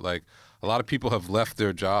say, but like a lot of people have left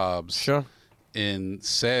their jobs in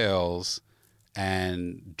sales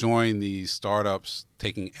and joined these startups,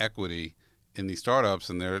 taking equity in these startups,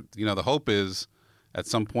 and they're, you know, the hope is at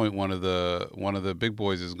some point one of the big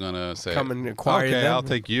boys is gonna say, come and acquire them. I'll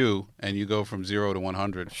take you, and you go from 0 to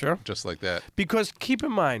 100, just like that. Because keep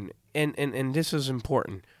in mind, and this is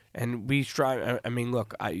important, and we strive. I mean,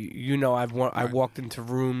 look, I walked into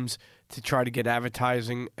rooms to try to get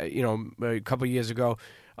advertising, a couple of years ago.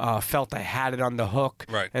 Felt I had it on the hook.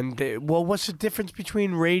 Right. And what's the difference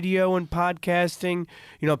between radio and podcasting?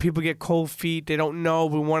 People get cold feet. They don't know.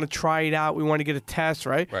 We want to try it out. We want to get a test,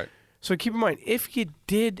 right? Right. So keep in mind, if you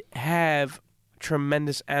did have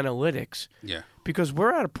tremendous analytics, Yeah. because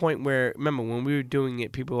we're at a point where, remember, when we were doing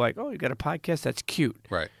it, people were like, oh, you got a podcast? That's cute.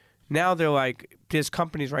 Right. Now they're like, there's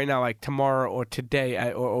companies right now, like tomorrow or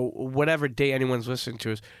today or whatever day anyone's listening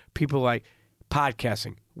to us, people are like,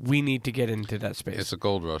 podcasting, we need to get into that space. It's a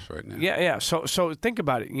gold rush right now. Yeah. So think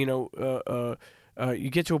about it. You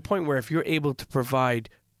get to a point where if you're able to provide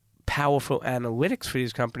powerful analytics for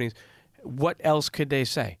these companies, what else could they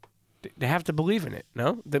say? They have to believe in it,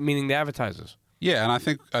 no? Meaning the advertisers. Yeah, and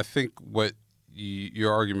I think what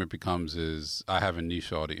your argument becomes is I have a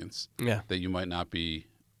niche audience that you might not be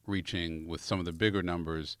reaching with some of the bigger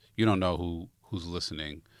numbers. You don't know who's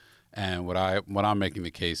listening, and what I'm making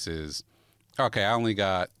the case is, okay, I only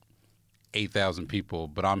got 8,000 people,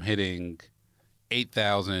 but I'm hitting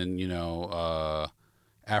 8,000,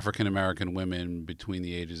 African American women between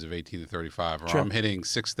the ages of 18 to 35, or Sure. I'm hitting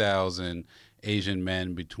 6,000 Asian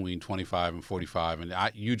men between 25 and 45, and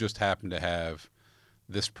you just happen to have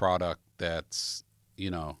this product that's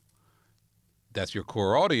your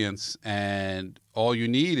core audience, and all you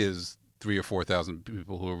need is 3,000 or 4,000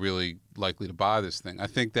 people who are really likely to buy this thing. I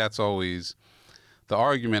think that's always the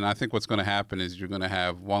argument. I think what's going to happen is you're going to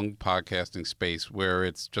have one podcasting space where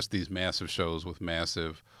it's just these massive shows with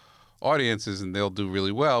massive audiences, and they'll do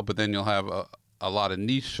really well, but then you'll have a lot of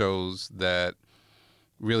niche shows that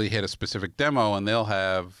really hit a specific demo, and they'll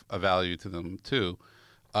have a value to them too.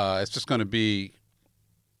 It's just going to be,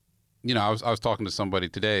 I was talking to somebody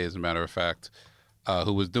today, as a matter of fact,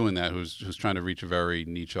 who was doing that, who's trying to reach a very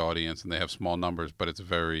niche audience, and they have small numbers, but it's a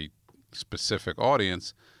very specific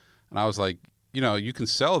audience. And I was like, you can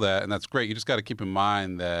sell that, and that's great. You just got to keep in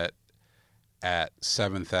mind that at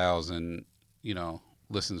 7,000,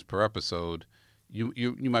 listens per episode,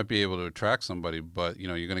 you might be able to attract somebody, but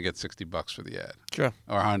you're going to get $60 for the ad, Sure.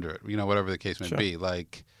 or 100, whatever the case may Sure. be.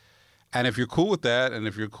 Like, and if you're cool with that, and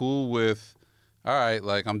if you're cool with, all right,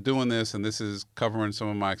 like I'm doing this, and this is covering some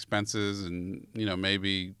of my expenses, and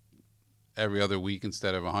maybe every other week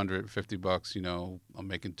instead of $150, I'm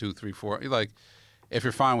making 2, 3, 4. Like, if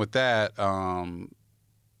you're fine with that,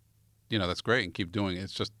 that's great, and keep doing it.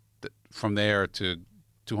 It's just from there to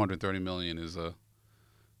 230 million is a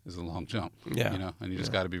long jump. Yeah. And you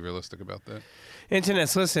just got to be realistic about that.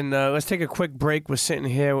 Internets, listen, let's take a quick break. We're sitting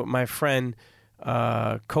here with my friend,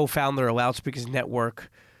 co-founder of Loudspeakers Network,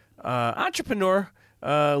 entrepreneur,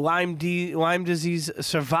 Lyme disease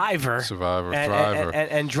survivor, driver,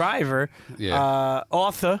 and driver,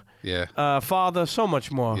 author, father, so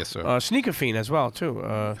much more. Yes, sir. Sneaker fiend as well, too.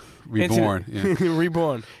 Reborn.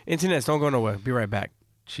 Reborn. Internets, don't go nowhere. Be right back.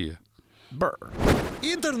 CHEA. Brr.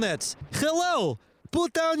 Internets, hello!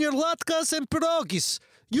 Put down your latkes and pierogis.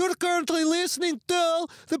 You're currently listening to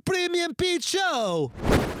the Premium Pete Show.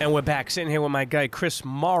 And we're back, sitting here with my guy, Chris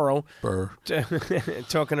Morrow,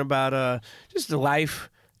 talking about just the life,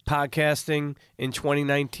 podcasting in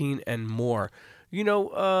 2019 and more. There's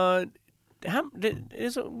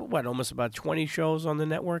almost about 20 shows on the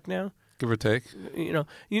network now? Give or take. You know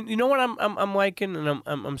what I'm liking, and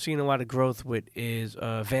I'm seeing a lot of growth with is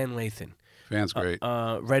Van Lathan. Van's great.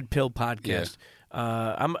 Red Pill podcast.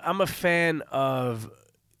 I'm a fan of,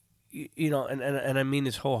 and I mean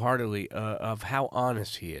this wholeheartedly, of how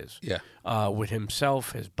honest he is. Yeah. With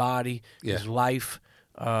himself, his body, his life.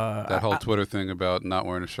 That whole Twitter thing about not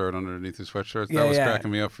wearing a shirt underneath his sweatshirt, that was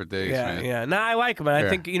cracking me up for days, man. Yeah. No, I like him. And I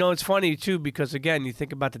think, it's funny, too, because, again, you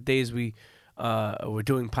think about the days we were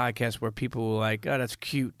doing podcasts where people were like, oh, that's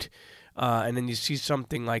cute. And then you see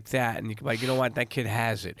something like that, and you're like, you know what, that kid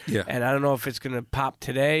has it. Yeah. And I don't know if it's going to pop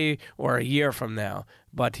today or a year from now,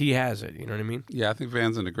 but he has it. You know what I mean? Yeah, I think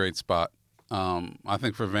Van's in a great spot. I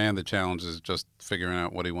think for Van, the challenge is just figuring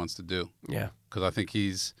out what he wants to do. Yeah. Because I think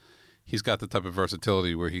he's got the type of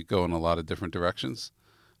versatility where he could go in a lot of different directions.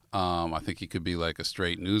 I think he could be like a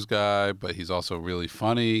straight news guy, but he's also really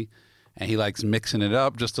funny, and he likes mixing it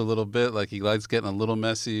up just a little bit. Like, he likes getting a little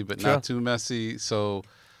messy, but not too messy. So,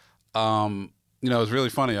 it was really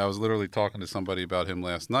funny. I was literally talking to somebody about him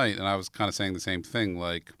last night, and I was kind of saying the same thing.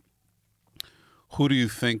 Like, who do you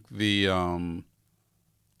think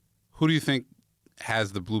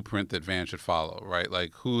has the blueprint that Van should follow, right?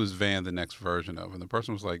 Like, who is Van the next version of? And the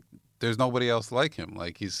person was like, there's nobody else like him.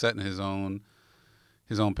 Like, he's setting his own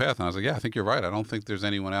path. And I was like, yeah, I think you're right. I don't think there's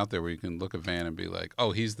anyone out there where you can look at Van and be like,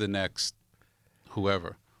 oh, he's the next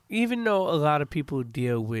whoever. Even though a lot of people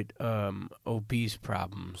deal with obese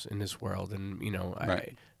problems in this world, and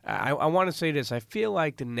I want to say this. I feel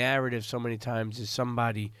like the narrative so many times is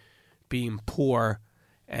somebody being poor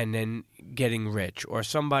and then getting rich, or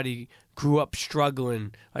somebody grew up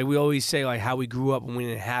struggling. Like we always say, like how we grew up and we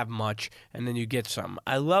didn't have much, and then you get something.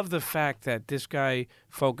 I love the fact that this guy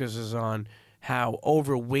focuses on how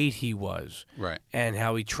overweight he was, Right. and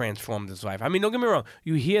how he transformed his life. I mean, don't get me wrong.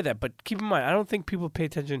 You hear that, but keep in mind, I don't think people pay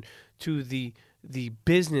attention to the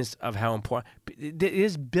business of how important.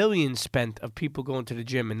 There's billions spent of people going to the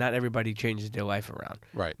gym, and not everybody changes their life around.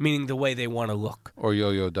 Right. Meaning the way they want to look. Or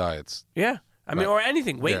yo-yo diets. Yeah. I mean, Right. or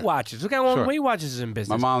anything. Weight Watchers. Look how long Weight Watchers is in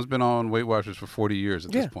business. My mom's been on Weight Watchers for 40 years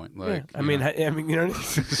at this point. Like, I mean, you know,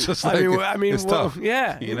 it's just I like, mean, it's tough.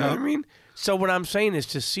 Yeah, you know know? what I mean. So what I'm saying is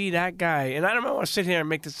to see that guy, and I don't want to sit here and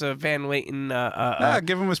make this a Van Layton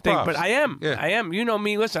give him his thing, props. but I am. Yeah. I am. You know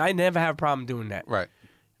me. Listen, I never have a problem doing that. Right.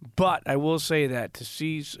 But I will say that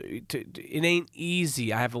it ain't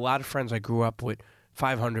easy. I have a lot of friends I grew up with,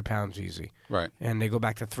 500 pounds easy. Right. And they go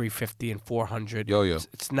back to 350 and 400. Yo-yo.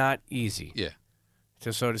 It's not easy. Yeah.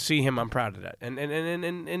 So to see him, I'm proud of that. And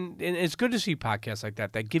it's good to see podcasts like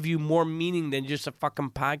that give you more meaning than just a fucking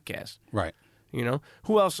podcast. Right. You know?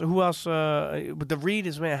 Who else? But the Read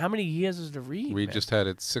is, man, how many years is the Read? Reed man? just had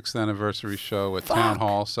its 6th anniversary show at Town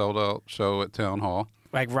Hall, sold out show at Town Hall.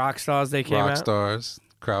 Like rock stars they came Rock out? stars,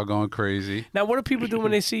 crowd going crazy. Now, what do people do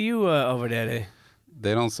when they see you over there?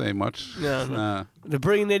 They don't say much. No. Nah. The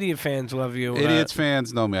Brilliant Idiot fans love you. Idiots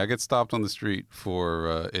fans know me. I get stopped on the street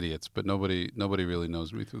for idiots, but nobody really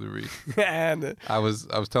knows me through the Reed. And, I was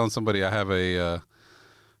telling somebody I have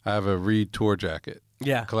a Reed tour jacket.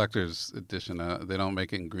 yeah. Collector's edition. They don't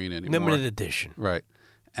make it in green anymore. Limited edition. Right.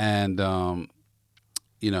 And,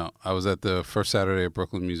 you know, I was at the first Saturday at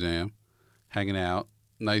Brooklyn Museum, hanging out,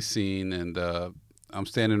 nice scene, and I'm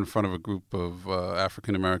standing in front of a group of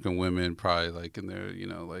African-American women, probably like in their, you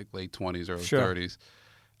know, like late 20s, early 30s.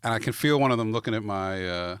 And I can feel one of them looking at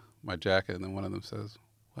my my jacket, and then one of them says,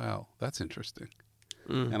 wow, that's interesting.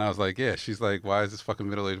 And I was like, yeah. She's like, why is this fucking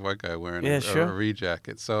middle-aged white guy wearing a Reed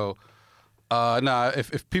jacket? So, no,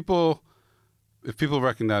 if people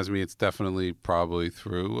recognize me, it's definitely probably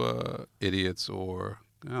through idiots or,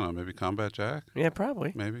 I don't know, maybe Combat Jack. Yeah,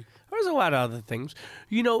 probably. Maybe. There's a lot of other things.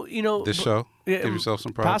 You know. This show? Yeah, Give yourself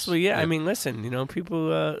some props. Possibly, yeah. I mean, listen, you know, people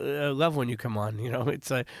love when you come on. You know, it's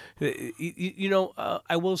like,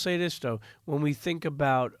 I will say this, though. When we think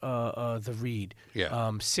about the Reed,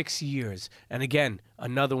 6 years. And again,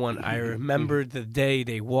 another one, I remember the day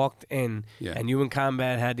they walked in and you and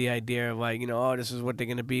Combat had the idea of like, you know, oh, this is what they're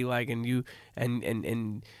going to be like. And you,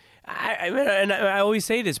 and I always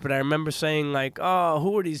say this, but I remember saying like, "Oh,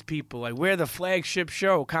 who are these people? Like, we're the flagship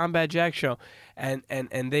show, Combat Jack show," and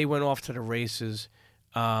they went off to the races.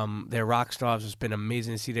 They're rock stars. It's been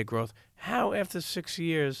amazing to see their growth. How after 6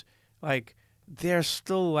 years, like they're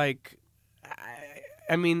still like,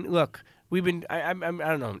 I mean, look, we've been I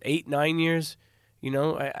don't know 8, 9 years. You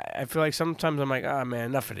know, I feel like sometimes I'm like, oh man,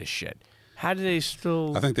 enough of this shit. How do they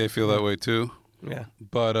still? I think they feel that way too. Yeah,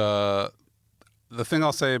 but. The thing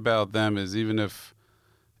I'll say about them is even if,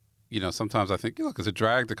 you know, sometimes I think, look, it's a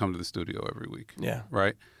drag to come to the studio every week. Yeah.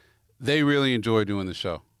 Right? They really enjoy doing the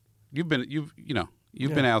show. You've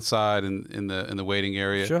been outside in the waiting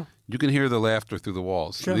area. Sure. You can hear the laughter through the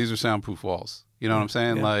walls. Sure. These are soundproof walls. You know what I'm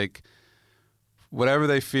saying? Yeah. Like, whatever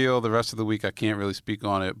they feel the rest of the week, I can't really speak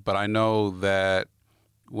on it, but I know that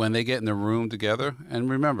when they get in the room together, and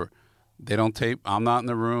remember, they don't tape. I'm not in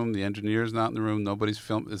the room. The engineer's not in the room. Nobody's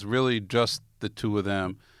filmed. It's really just the two of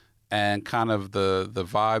them, and kind of the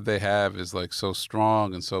vibe they have is like so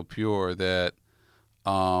strong and so pure that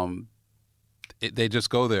they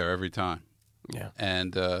just go there every time. Yeah.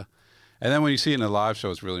 And then when you see it in a live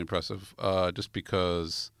show, it's really impressive. Just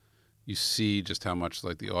because you see just how much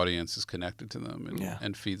like the audience is connected to them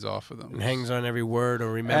and feeds off of them. And hangs on every word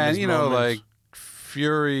or remembers. And you know, moments. like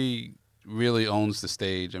Fury really owns the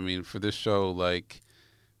stage. I mean, for this show, like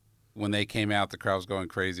when they came out, the crowd was going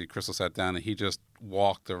crazy. Crystal sat down and he just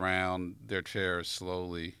walked around their chairs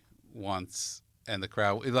slowly once, and the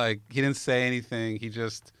crowd, like, he didn't say anything. He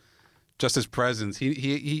just his presence.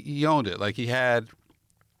 He owned it. Like he had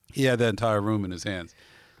that entire room in his hands.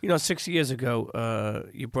 You know, 6 years ago,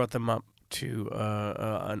 you brought them up to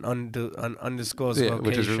an undisclosed location.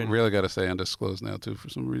 Which is really got to say undisclosed now too for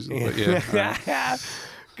some reason. But yeah.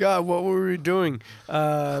 God, what were we doing?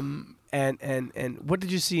 And what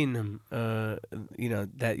did you see in them? You know,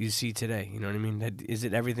 that you see today. You know what I mean? Is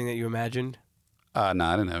it everything that you imagined? No,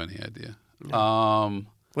 I didn't have any idea. No.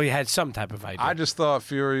 Well, you had some type of idea. I just thought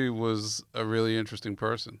Fury was a really interesting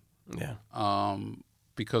person. Yeah.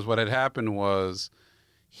 Because what had happened was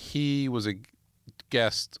he was a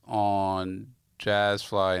guest on Jazz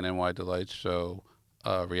Fly and NY Delight show,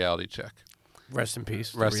 Reality Check. Rest in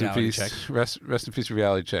peace. Rest in peace. Check. Rest in peace,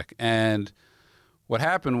 Reality Check. And what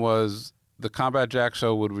happened was the Combat Jack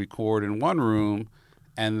show would record in one room,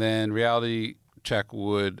 and then Reality Check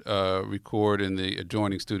would record in the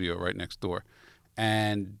adjoining studio right next door.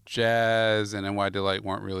 And Jazz and NY Delight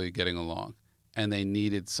weren't really getting along, and they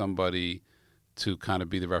needed somebody to kind of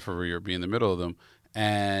be the referee or be in the middle of them.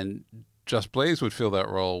 And Just Blaze would fill that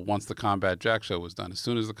role once the Combat Jack show was done. As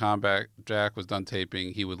soon as the Combat Jack was done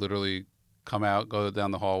taping, he would literally come out, go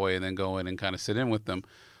down the hallway, and then go in and kind of sit in with them.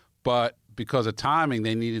 But because of timing,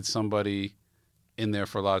 they needed somebody in there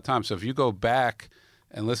for a lot of time. So if you go back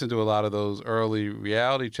and listen to a lot of those early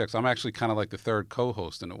Reality Checks, I'm actually kind of like the third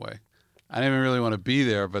co-host in a way. I didn't even really want to be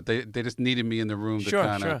there, but they just needed me in the room to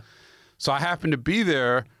kind of... Sure. So I happened to be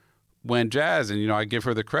there when Jazz, and, I give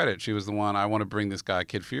her the credit. She was the one, I want to bring this guy,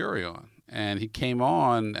 Kid Fury, on. And he came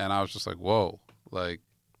on, and I was just like, whoa. Like,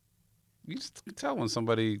 you just can tell when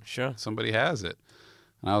somebody has it.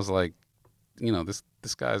 And I was like,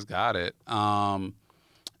 this guy's got it.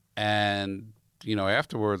 And,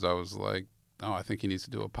 afterwards I was like, oh, I think he needs to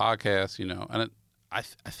do a podcast, And I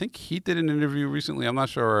think he did an interview recently. I'm not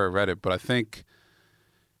sure where I read it, but I think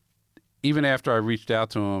even after I reached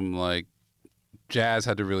out to him, like, Jazz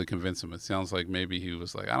had to really convince him. It sounds like maybe he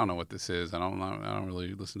was like, I don't know what this is. I don't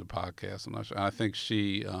really listen to podcasts. I'm not sure. And I think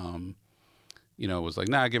she, was like,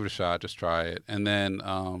 nah, give it a shot. Just try it. And then,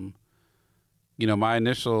 my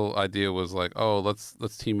initial idea was like, oh,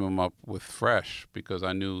 let's team him up with Fresh, because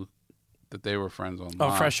I knew that they were friends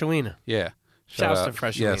online. Oh, Freshalina. Yeah. Shouts to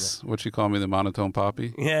Freshalina. Yes. What she called me, the monotone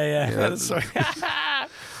poppy. Yeah.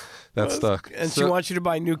 That stuck. And she wants you to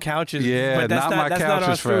buy new couches. Yeah, but that's not my couch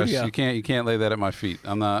is fresh. Studio. You can't lay that at my feet.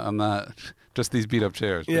 I'm not just these beat up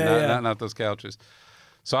chairs. Not those couches.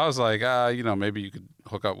 So I was like, maybe you could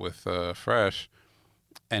hook up with Fresh.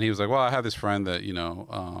 And he was like, well, I have this friend that,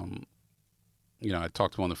 I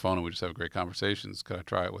talked to on the phone and we just have great conversations. Could I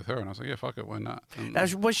try it with her? And I was like, yeah, fuck it, why not? Now,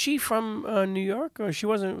 was she from New York, or she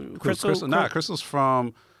wasn't? Crystal? Nah, Crystal's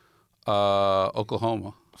from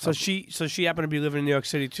Oklahoma. So she happened to be living in New York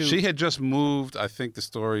City too. She had just moved, I think the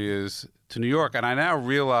story is, to New York, and I now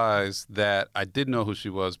realize that I did know who she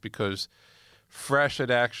was because Fresh had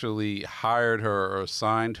actually hired her or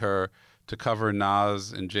assigned her to cover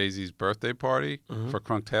Nas and Jay-Z's birthday party for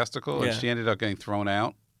Crunktastical, and she ended up getting thrown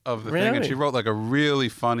out of the thing, and she wrote like a really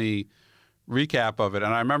funny recap of it,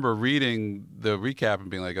 and I remember reading the recap and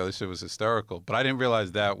being like, oh, this shit was hysterical, but I didn't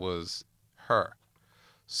realize that was her.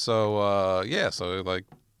 So, so like,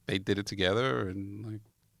 they did it together, and like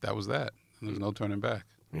that was that. And there's no turning back.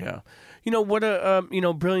 Yeah, what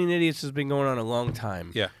Brilliant Idiots has been going on a long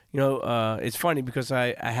time. Yeah, it's funny because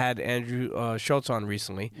I had Andrew Schultz on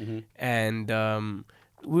recently, and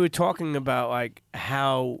we were talking about like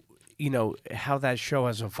how that show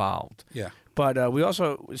has evolved. Yeah. But we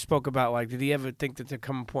also spoke about, like, did he ever think that there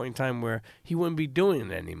come a point in time where he wouldn't be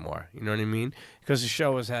doing it anymore? You know what I mean? Because the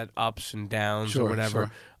show has had ups and downs or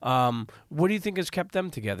whatever. Sure. What do you think has kept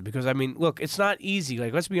them together? Because, I mean, look, it's not easy.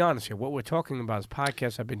 Like, let's be honest here. What we're talking about is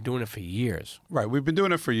podcasts. I've been doing it for years. Right. We've been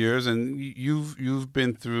doing it for years, and you've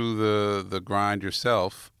been through the grind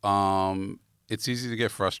yourself. It's easy to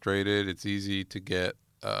get frustrated. It's easy to get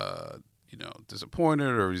disappointed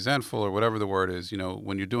or resentful or whatever the word is,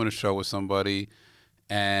 when you're doing a show with somebody,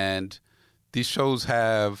 and these shows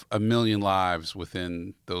have a million lives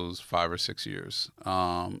within those 5 or 6 years.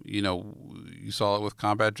 You saw it with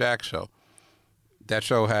Combat Jack show. That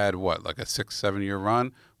show had like a 6-7 year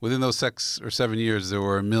run. Within those 6 or 7 years, there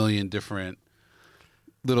were a million different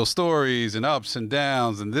little stories and ups and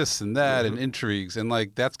downs and this and that and intrigues. And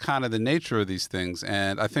like, that's kind of the nature of these things.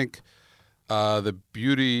 And I think the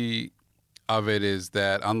beauty of it is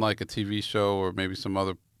that, unlike a TV show or maybe some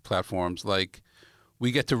other platforms, like,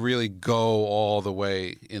 we get to really go all the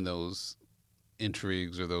way in those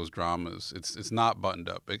intrigues or those dramas. It's not buttoned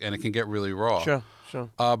up, and it can get really raw. Sure.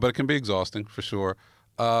 But it can be exhausting for sure.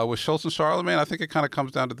 With Schultz and Charlemagne, I think it kind of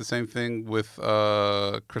comes down to the same thing with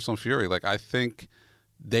Crystal and Fury. Like, I think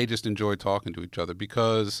they just enjoy talking to each other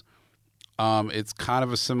because it's kind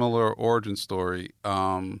of a similar origin story.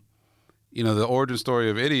 The origin story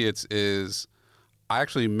of Idiots is I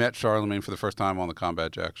actually met Charlemagne for the first time on the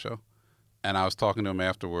Combat Jack show, and I was talking to him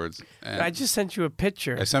afterwards. And I just sent you a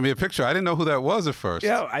picture. I sent me a picture. I didn't know who that was at first.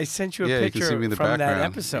 Yeah, I sent you a picture you can see me in the from background. that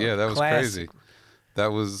episode. Yeah, that was crazy.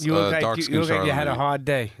 That was dark-skinned You look like you had a Charlemagne. hard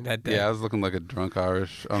day that day. Yeah, I was looking like a drunk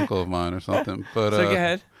Irish uncle of mine or something. But so go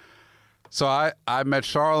ahead. So I met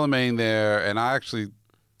Charlemagne there, and I actually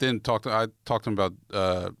didn't talk to him. I talked to him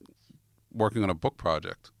about working on a book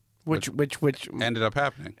project. Which ended up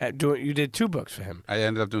happening. You did 2 books for him. I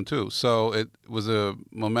ended up doing 2. So it was a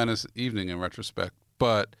momentous evening in retrospect.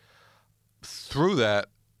 But through that,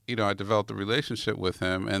 I developed a relationship with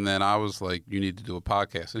him, and then I was like, you need to do a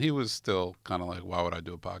podcast. And he was still kind of like, why would I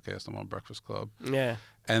do a podcast? I'm on Breakfast Club. Yeah.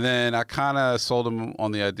 And then I kind of sold him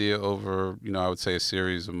on the idea over, I would say a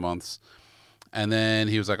series of months. And then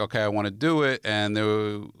he was like, okay, I want to do it. And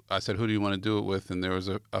I said, who do you want to do it with? And there was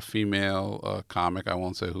a female comic. I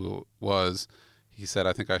won't say who it was. He said,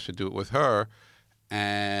 I think I should do it with her.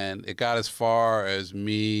 And it got as far as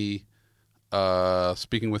me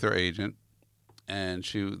speaking with her agent. And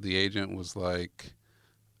the agent was like,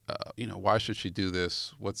 why should she do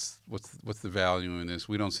this? What's the value in this?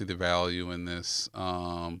 We don't see the value in this.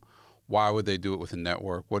 Why would they do it with a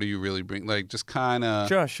network? What do you really bring? Like, just kind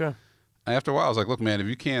of. Sure. And after a while, I was like, look, man, if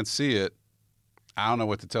you can't see it, I don't know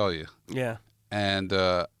what to tell you. Yeah. And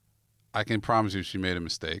I can promise you she made a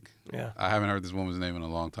mistake. Yeah. I haven't heard this woman's name in a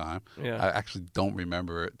long time. Yeah. I actually don't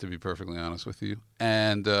remember it, to be perfectly honest with you.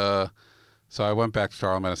 And so I went back to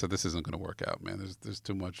Charlemagne. I said, this isn't going to work out, man. There's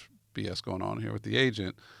too much BS going on here with the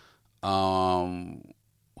agent.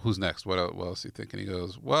 Who's next? What else is he thinking? He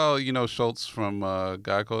goes, well, Schultz from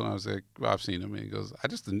Geico. And I was like, well, I've seen him. And he goes,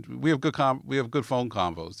 we have good phone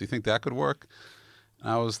convos. Do you think that could work? And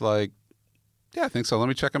I was like, yeah, I think so. Let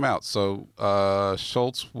me check him out. So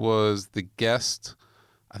Schultz was the guest.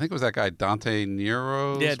 I think it was that guy Dante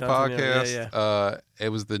Nero's podcast. Yeah. It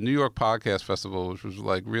was the New York Podcast Festival, which was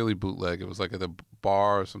like really bootleg. It was like at the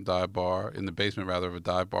bar, some dive bar, in the basement rather of a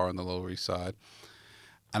dive bar on the Lower East Side.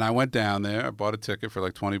 And I went down there. I bought a ticket for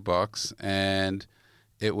like $20, and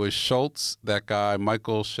it was Schultz, that guy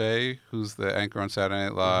Michael Shea, who's the anchor on Saturday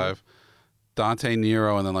Night Live, Dante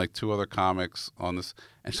Nero, and then like 2 other comics on this.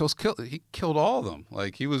 And Schultz killed all of them.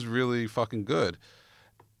 Like, he was really fucking good.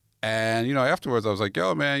 And afterwards I was like,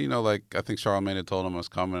 yo, man, like, I think Charlemagne had told him I was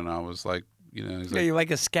coming, and I was like, he's like, you're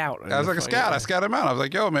like a scout. I was like a scout. I scouted him out. I was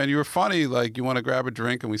like, yo, man, you were funny. Like, you want to grab a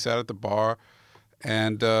drink? And we sat at the bar.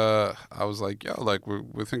 And I was like, yo, like, we're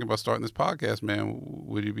thinking about starting this podcast, man.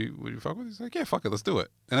 Would you fuck with it? He's like, yeah, fuck it, let's do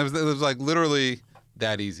it. And it was like literally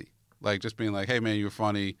that easy. Like, just being like, hey, man, you're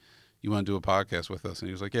funny. You want to do a podcast with us? And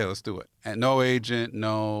he was like, yeah, let's do it. And no agent,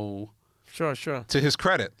 no. Sure. To his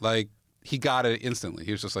credit, like, he got it instantly.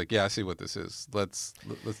 He was just like, yeah, I see what this is. Let's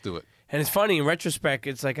do it. And it's funny, in retrospect,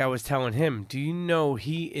 it's like I was telling him, do you know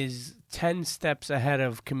he is 10 steps ahead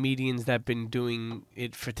of comedians that have been doing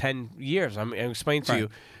it for 10 years. I'm explaining to you,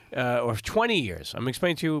 or 20 years. I'm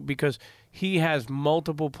explaining to you because he has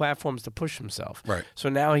multiple platforms to push himself. Right. So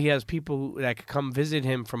now he has people that could come visit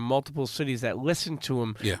him from multiple cities that listen to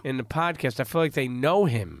him in the podcast. I feel like they know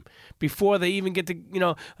him before they even get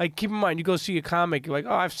to, like, keep in mind, you go see a comic, you're like,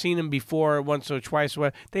 oh, I've seen him before once or twice.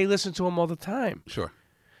 Or they listen to him all the time. Sure.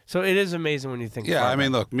 So it is amazing when you think. Yeah, I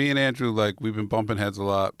mean, look, me and Andrew, like, we've been bumping heads a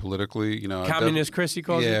lot politically. Communist Chris, he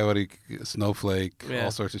calls it. Yeah, snowflake,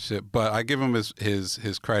 all sorts of shit. But I give him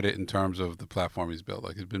his credit in terms of the platform he's built.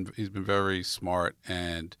 Like, he's been very smart,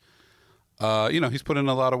 and he's put in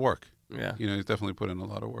a lot of work. Yeah, he's definitely put in a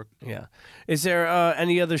lot of work. Yeah. Is there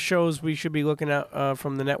any other shows we should be looking at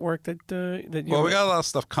from the network that you? Well, we got a lot of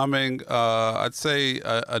stuff coming. I'd say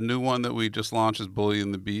a new one that we just launched is Bully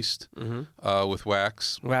and the Beast with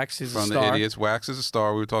Wax. Wax is from a star. The Idiots. Wax is a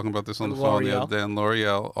star. We were talking about this on the phone the other day. And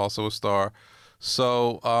L'Oreal, also a star.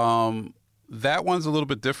 So that one's a little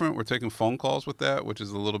bit different. We're taking phone calls with that, which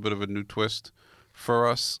is a little bit of a new twist for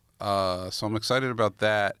us. So I'm excited about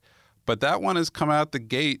that. But that one has come out the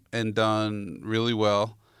gate and done really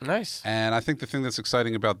well. Nice. And I think the thing that's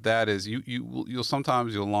exciting about that is you'll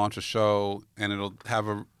sometimes launch a show and it'll have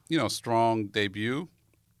a strong debut,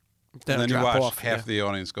 and then you watch half the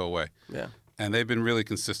audience go away. Yeah. And they've been really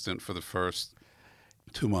consistent for the first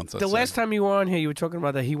 2 months. The last time you were on here, you were talking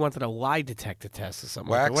about that he wanted a lie detector test or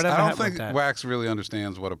something. Wax, like that. I don't think Wax really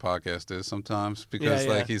understands what a podcast is sometimes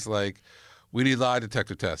because he's like, we need lie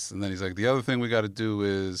detector tests, and then he's like, the other thing we got to do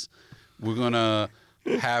is we're going to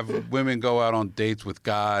have women go out on dates with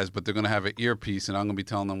guys, but they're going to have an earpiece, and I'm going to be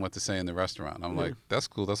telling them what to say in the restaurant. I'm like, that's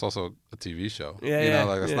cool. That's also a TV show.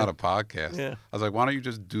 That's not a podcast. Yeah. I was like, why don't you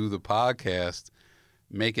just do the podcast,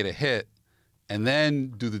 make it a hit, and then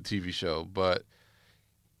do the TV show? But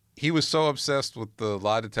he was so obsessed with the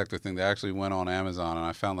lie detector thing that I actually went on Amazon, and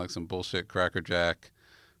I found like some bullshit Cracker Jack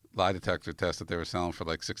lie detector test that they were selling for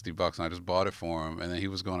like $60, and I just bought it for him. And then he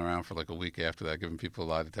was going around for like a week after that, giving people a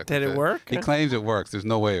lie detector. Did it work? He claims it works. There's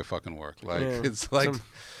no way it fucking worked. Like it's like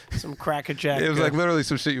some Cracker Jack. It was like literally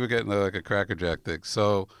some shit you would get in like a Cracker Jack thing.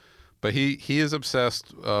 So, But he is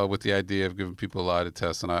obsessed with the idea of giving people a lie to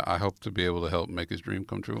test, and I hope to be able to help make his dream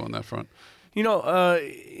come true on that front. You know,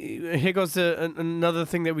 here goes another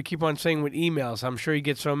thing that we keep on saying with emails. I'm sure you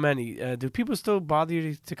get so many. Do people still bother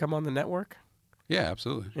you to come on the network? Yeah,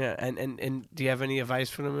 absolutely. Yeah, and do you have any advice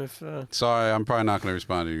for them? If Sorry, I'm probably not going to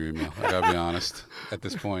respond to your email. I got to be honest at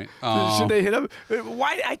this point. should they hit up?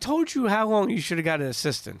 Why? I told you how long you should have got an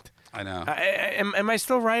assistant. I know. Am I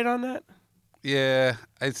still right on that? Yeah,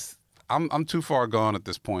 I'm too far gone at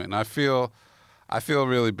this point, and I feel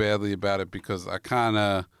really badly about it because I kind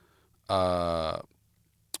of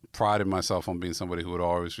prided myself on being somebody who would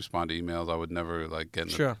always respond to emails. I would never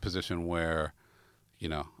get in a position where,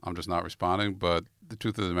 I'm just not responding. But the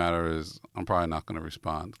truth of the matter is, I'm probably not going to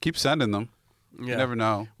respond. Keep sending them. Yeah. You never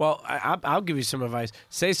know. Well, I'll give you some advice.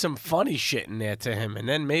 Say some funny shit in there to him, and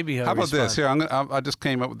then maybe he'll. How about respond. this? Here, I just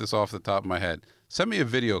came up with this off the top of my head. Send me a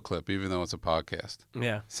video clip, even though it's a podcast.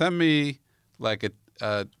 Yeah. Send me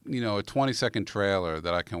a 20-second trailer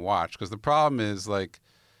that I can watch. Because the problem is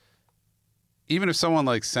even if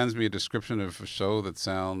someone sends me a description of a show that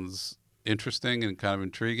sounds interesting and kind of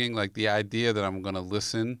intriguing, the idea that I'm going to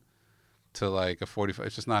listen to a 45,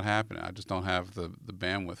 it's just not happening. I just don't have the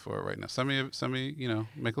bandwidth for it right now. Send me,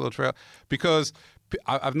 make a little trailer. Because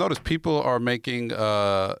I've noticed people are making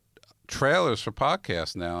trailers for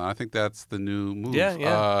podcasts now, and I think that's the new move.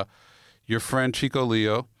 Yeah. Your friend Chico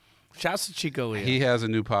Leo. Shouts to Chico Leo. He has a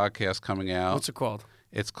new podcast coming out. What's it called?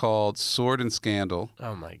 It's called Sword and Scandal.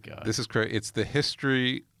 Oh, my God. This is crazy. It's the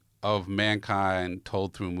history of mankind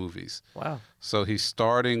told through movies. Wow. So he's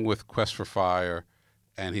starting with Quest for Fire,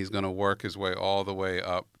 and he's going to work his way all the way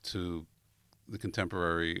up to the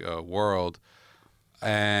contemporary world.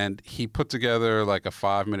 And he put together a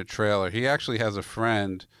 5-minute trailer. He actually has a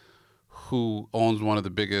friend who owns one of the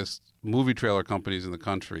biggest movie trailer companies in the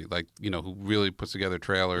country, who really puts together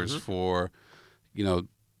trailers for,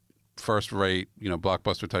 first-rate,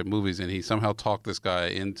 blockbuster type movies. And he somehow talked this guy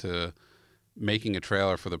into making a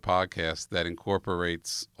trailer for the podcast that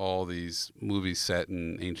incorporates all these movies set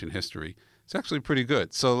in ancient history. It's actually pretty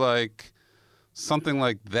good. So something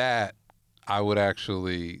like that, I would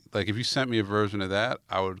actually, if you sent me a version of that,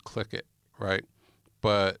 I would click it, right?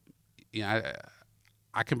 But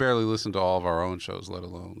I can barely listen to all of our own shows, let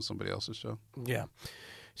alone somebody else's show. Yeah.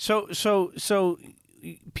 So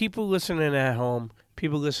people listening at home,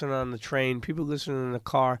 people listening on the train, people listening in the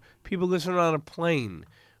car, people listening on a plane,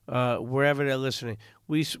 wherever they're listening.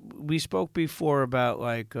 We spoke before about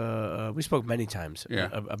we spoke many times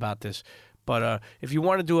about this. But if you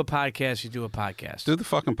want to do a podcast, you do a podcast. Do the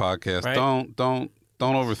fucking podcast. Right? Don't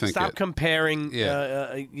overthink it. Stop comparing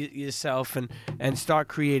yourself and start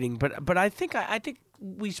creating. But I think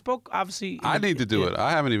we spoke obviously. I need to do it. I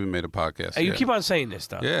haven't even made a podcast yet. You keep on saying this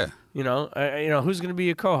stuff. Yeah. Who's going to be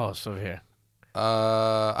your co-host over here?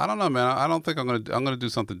 I don't know, man. I don't think I'm gonna do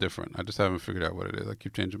something different. I just haven't figured out what it is. I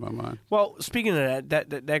keep changing my mind. Well, speaking of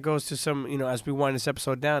that goes to some, as we wind this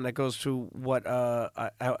episode down, that goes to what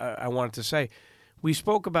I wanted to say. We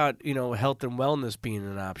spoke about health and wellness being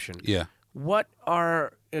an option. Yeah. What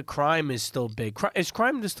are crime is still big. Is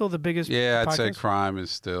crime still the biggest? Yeah, I'd podcast? say crime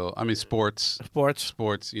is still. I mean, sports. Sports.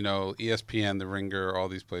 ESPN, The Ringer, all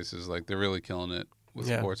these places they're really killing it with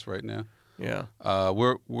sports right now. Yeah.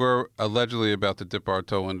 We're allegedly about to dip our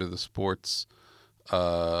toe into the sports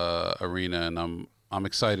arena, and I'm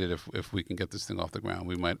excited if we can get this thing off the ground.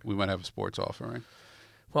 We might have a sports offering.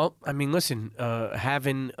 Well, I mean, listen,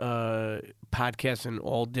 having podcasts in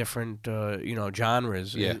all different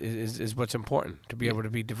genres is what's important to be able to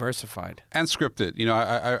be diversified and scripted.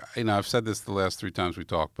 I've said this the last 3 times we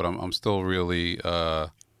talked, but I'm still really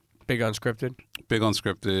big on scripted. Big on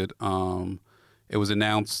scripted. It was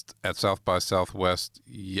announced at South by Southwest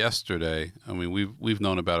yesterday. I mean, we've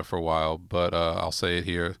known about it for a while, but I'll say it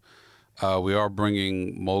here. We are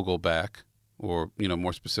bringing Mogul back, or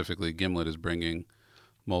more specifically, Gimlet is bringing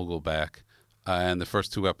Mogul back, and the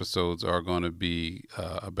first 2 episodes are going to be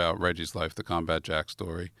about Reggie's life, the Combat Jack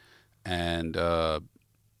story, and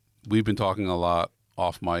we've been talking a lot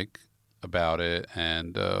off mic about it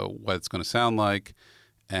and what it's going to sound like,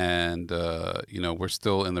 and we're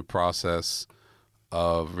still in the process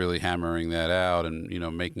of really hammering that out and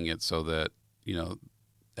making it so that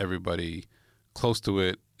everybody close to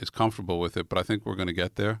it is comfortable with it. But I think we're going to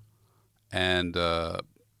get there, and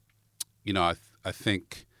I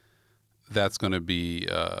think that's going to be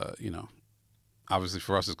obviously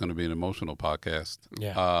for us it's going to be an emotional podcast.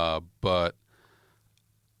 Yeah. But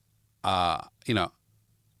I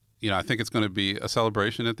think it's going to be a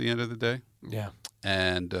celebration at the end of the day. Yeah.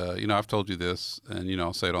 And, I've told you this, and,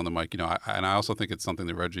 I'll say it on the mic, and I also think it's something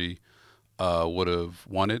that Reggie would have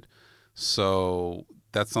wanted. So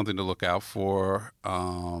that's something to look out for.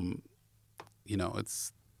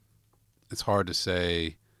 It's hard to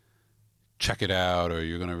say, check it out, or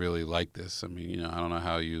you're going to really like this. I mean, I don't know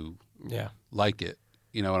how you like it.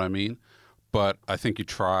 You know what I mean? But I think you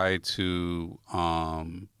try to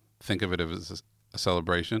think of it as a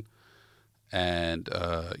celebration, and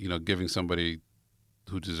giving somebody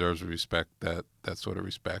who deserves respect that sort of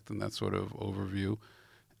respect and that sort of overview,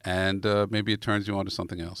 and maybe it turns you on to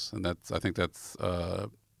something else. And I think that's the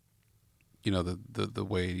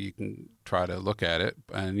way you can try to look at it.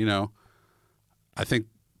 And I think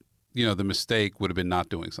the mistake would have been not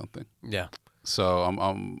doing something. Yeah. So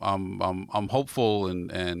I'm hopeful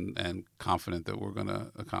and confident that we're going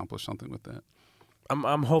to accomplish something with that.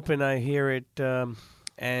 I'm hoping I hear it,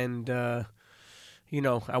 and I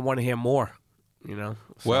want to hear more. So.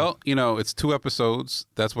 Well, it's 2 episodes.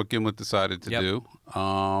 That's what Gimlet decided to do.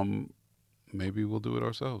 Maybe we'll do it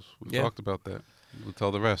ourselves. We talked about that. We'll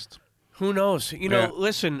tell the rest. Who knows?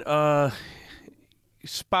 Listen,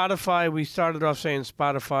 Spotify, we started off saying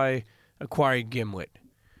Spotify acquired Gimlet.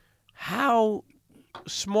 How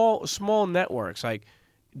small networks, like,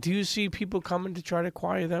 do you see people coming to try to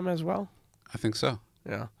acquire them as well? I think so.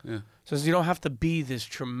 Yeah. Yeah. So you don't have to be this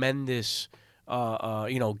tremendous,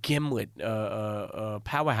 Gimlet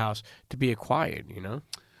powerhouse to be acquired,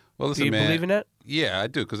 Well, listen, do you man, believe in that? Yeah, I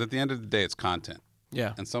do, because at the end of the day, it's content.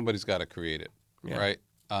 Yeah. And somebody's got to create it, right?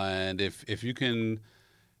 And if you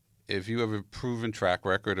have a proven track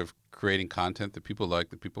record of creating content that people like,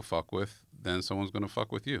 that people fuck with, then someone's going to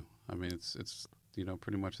fuck with you. I mean, it's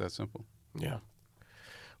pretty much that simple. Yeah.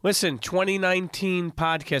 Listen, 2019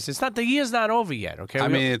 podcast. It's not, the year's not over yet. Okay. I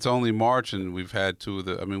mean, it's only March, and we've had 2 of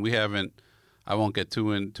the. I mean, we haven't. I won't get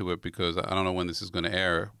too into it because I don't know when this is going to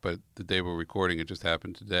air. But the day we're recording, it just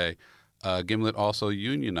happened today. Gimlet also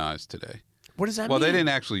unionized today. What does that mean? Well, they didn't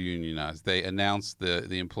actually unionize. They announced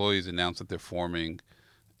the employees announced that they're forming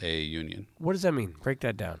a union. What does that mean? Break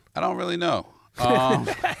that down. I don't really know.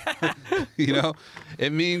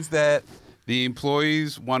 It means that the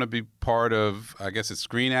employees want to be part of, I guess it's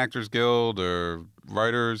Screen Actors Guild or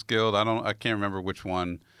Writers Guild. I can't remember which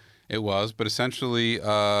one it was, but essentially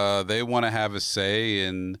they want to have a say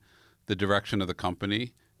in the direction of the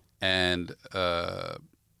company and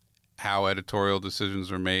how editorial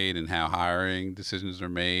decisions are made and how hiring decisions are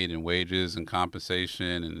made and wages and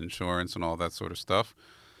compensation and insurance and all that sort of stuff.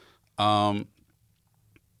 My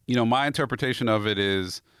interpretation of it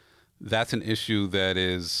is that's an issue that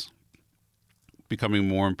is becoming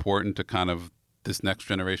more important to kind of this next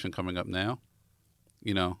generation coming up now.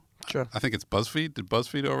 Sure. I think it's BuzzFeed. Did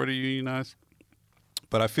BuzzFeed already unionize?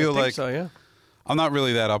 But I feel like so, yeah. I'm not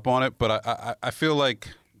really that up on it, but I feel like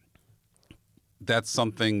that's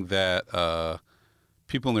something that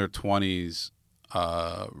people in their 20s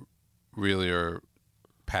really are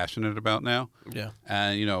passionate about now. Yeah.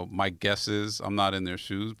 And, my guess is, I'm not in their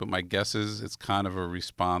shoes, but my guess is it's kind of a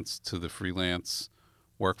response to the freelance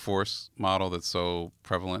workforce model that's so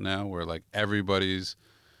prevalent now, where like everybody's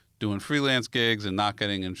doing freelance gigs and not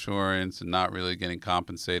getting insurance and not really getting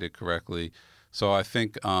compensated correctly. So I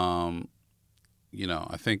think, I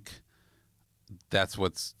think that's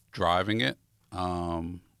what's driving it.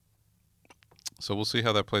 So we'll see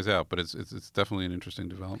how that plays out, but it's definitely an interesting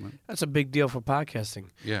development. That's a big deal for podcasting.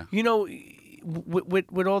 Yeah.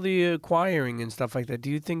 With all the acquiring and stuff like that,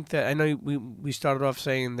 do you think that, I know we started off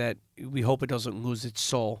saying that we hope it doesn't lose its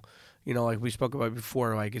soul. Like we spoke about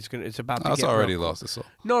before, like it's about to It's get already real. lost its soul.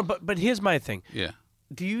 No, but here's my thing. Yeah.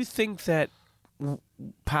 Do you think that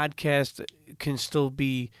podcast can still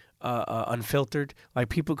be unfiltered? Like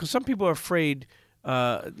people, because some people are afraid.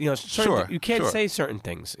 Sure, you can't sure. say certain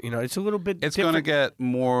things. It's a little bit. It's different. going to get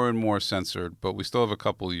more and more censored, but we still have a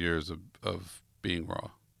couple years of being raw.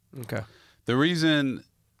 Okay. The reason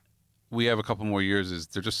we have a couple more years is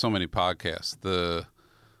there's just so many podcasts. The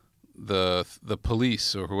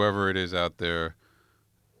police or whoever it is out there,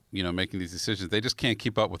 making these decisions, they just can't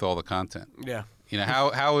keep up with all the content. Yeah.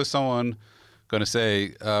 How is someone going to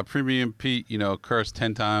say Premium Pete, cursed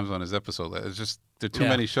 10 times on his episode? It's just there are too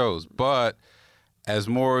many shows. But as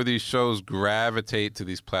more of these shows gravitate to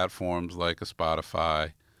these platforms like a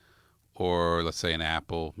Spotify or let's say an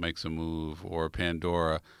Apple makes a move or a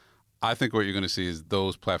Pandora, I think what you're going to see is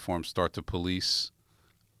those platforms start to police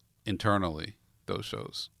internally those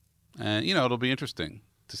shows. And, it'll be interesting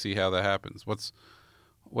to see how that happens. What's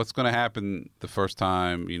going to happen the first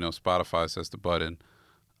time, Spotify says to Button,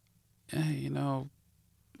 I know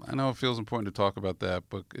it feels important to talk about that,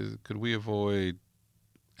 but could we avoid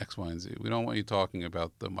X, Y, and Z? We don't want you talking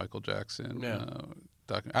about the Michael Jackson.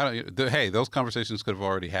 Hey, those conversations could have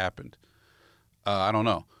already happened. I don't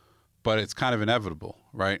know. but it's kind of inevitable,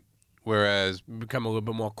 right? Whereas Become a little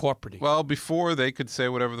bit more corporate-y. well, before they could say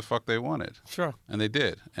whatever the fuck they wanted. Sure. And they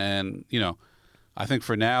did. And, I think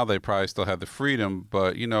for now they probably still have the freedom,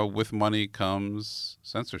 but, with money comes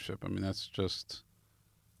censorship. I mean, that's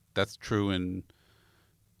true in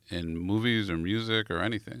movies or music or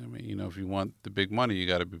anything. I mean, if you want the big money, you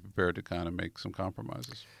got to be prepared to kind of make some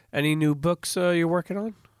compromises. Any new books you're working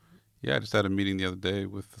on? Yeah, I just had a meeting the other day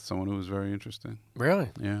with someone who was very interesting. Really?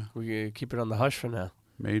 Yeah. We keep it on the hush for now.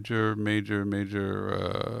 Major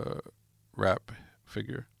rap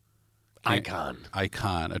figure. Icon. A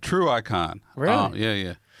true icon. Really?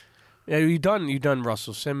 Yeah. Yeah, you done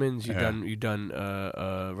Russell Simmons. You done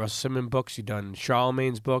Russell Simmons books. You done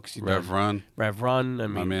Charlemagne's books. You Rev Run. I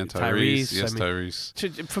mean, My man Tyrese. Yes,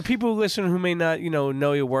 Tyrese. For people who listen who may not,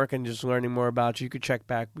 know your work and just learning more about you, could check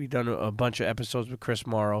back. We've done a bunch of episodes with Chris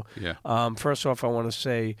Morrow. Yeah. First off, I want to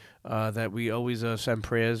say that we always send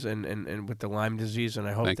prayers and with the Lyme disease, and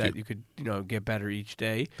I hope that you could, get better each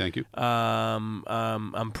day. Thank you.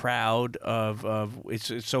 I'm proud of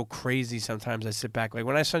it's so crazy. Sometimes I sit back, like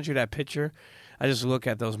when I sent you that picture, I just look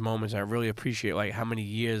at those moments. I really appreciate like how many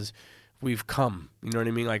years we've come. You know what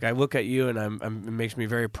I mean? Like I look at you, and it makes me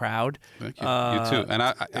very proud. Thank you. You too. And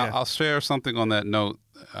I'll share something on that note.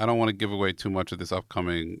 I don't want to give away too much of this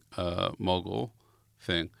upcoming mogul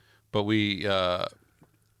thing, but we,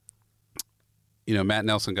 Matt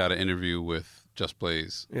Nelson got an interview with Just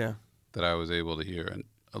Blaze. Yeah. That I was able to hear and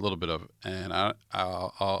a little bit of it, and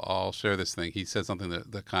I'll share this thing. He said something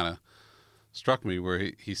that kind of struck me,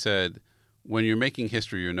 where he said, when you're making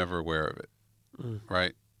history, you're never aware of it,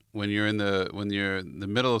 right? When you're in the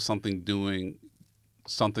middle of something, doing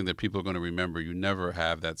something that people are going to remember, you never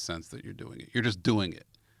have that sense that you're doing it. You're just doing it,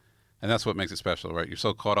 and that's what makes it special, right? You're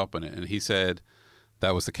so caught up in it. And he said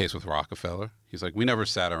that was the case with Rockefeller. He's like, we never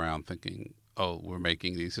sat around thinking, oh, we're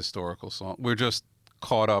making these historical songs. We're just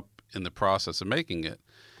caught up in the process of making it.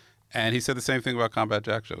 And he said the same thing about Combat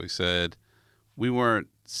Jack Show. He said, we weren't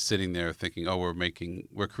sitting there thinking, oh,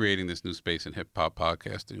 we're creating this new space in hip hop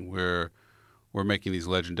podcasting. We're making these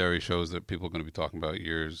legendary shows that people are going to be talking about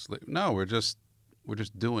years later. No, we're just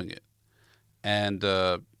doing it. And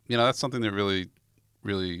that's something that really,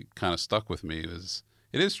 really kind of stuck with me.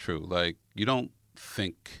 It is true. Like, you don't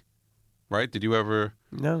think, right? Did you ever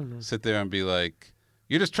sit there and be like,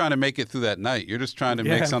 you're just trying to make it through that night. You're just trying to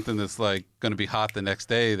make something that's like going to be hot the next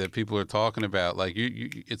day that people are talking about. Like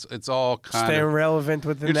it's all kind stay of relevant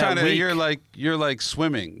within that week. You're like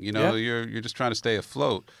swimming. You're just trying to stay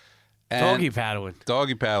afloat. And doggy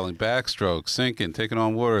paddling, backstroke, sinking, taking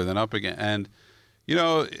on water, then up again. And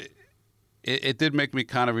it did make me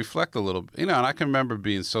kind of reflect a little. And I can remember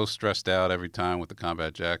being so stressed out every time with the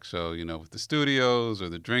Combat Jack Show. With the studios or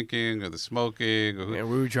the drinking or the smoking. We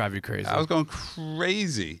would drive you crazy. I was going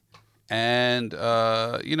crazy. And, when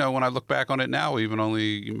I look back on it now, even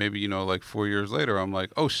only maybe, like 4 years later, I'm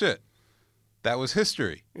like, oh, shit, that was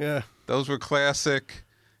history. Yeah. Those were classic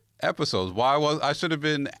episodes. I should have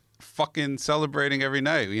been fucking celebrating every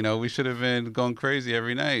night. We should have been going crazy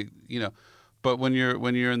every night, But when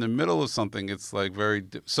you're in the middle of something, it's like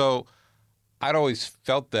so I'd always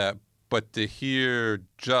felt that, but to hear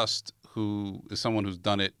Just, who is someone who's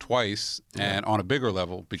done it twice and on a bigger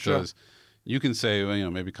level, because you can say,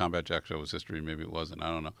 well, maybe Combat Jack Show was history, maybe it wasn't.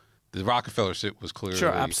 I don't know. The Rockefeller shit was clearly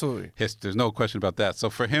absolutely. There's no question about that.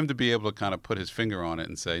 So for him to be able to kind of put his finger on it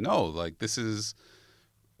and say, no, like this is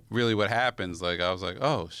really what happens. Like I was like,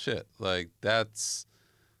 oh shit, like that's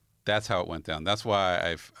how it went down. That's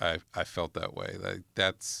why I felt that way. Like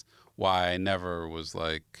that's why I never was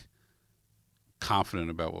like confident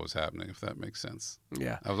about what was happening, if that makes sense.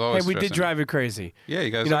 Yeah. I was always we did drive you crazy. Yeah, you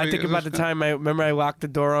guys. I think about the time I locked the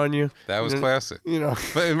door on you. That was classic.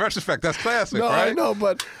 But in retrospect, that's classic, no, right? I know,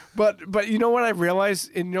 but you know what I realized,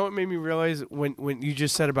 and you know what made me realize when you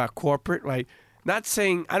just said about corporate, like not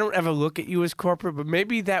saying I don't ever look at you as corporate, but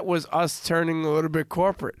maybe that was us turning a little bit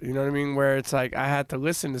corporate. You know what I mean? Where it's like I had to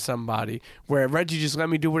listen to somebody, where Reggie just let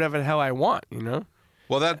me do whatever the hell I want.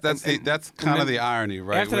 Well, that's kind of the irony,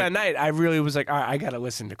 right? After that night, I really was like, all right, I got to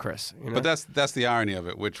listen to Chris. But that's the irony of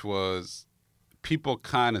it, which was people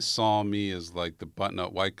kind of saw me as like the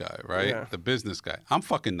button-up white guy, right? Yeah. The business guy. I'm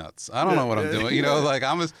fucking nuts. I don't know what I'm doing. Like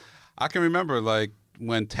I can remember like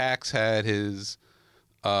when Tax had his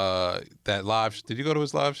that live. Did you go to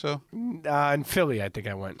his live show? In Philly, I think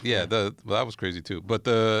I went. Yeah, that was crazy too. But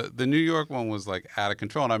the New York one was like out of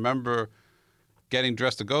control, and I remember getting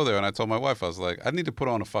dressed to go there, and I told my wife, I was like, I need to put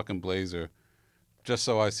on a fucking blazer just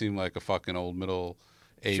so I seem like a fucking old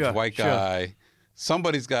middle-aged white guy.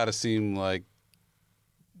 Somebody's got to seem like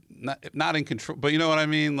not in control, but you know what I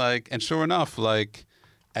mean? Like, and sure enough, like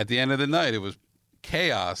at the end of the night, it was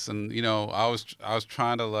chaos, and I was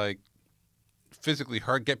trying to like physically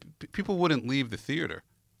hurt. People wouldn't leave the theater.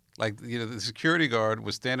 Like the security guard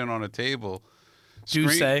was standing on a table,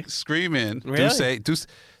 screaming. Really?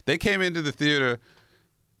 They came into the theater.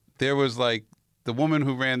 There was like the woman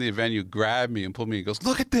who ran the venue grabbed me and pulled me and goes,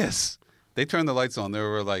 "Look at this." They turned the lights on. There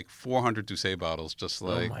were like 400 Doucet bottles, just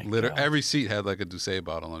like every seat had like a Doucet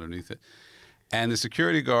bottle underneath it. And the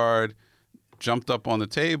security guard jumped up on the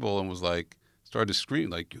table and was like, started to scream,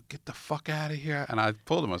 like, "You get the fuck out of here!" And I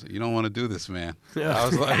told him, I said, "You don't want to do this, man." Yeah. I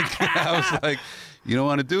was like, "You don't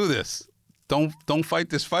want to do this. Don't fight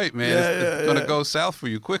this fight, man. It's gonna go south for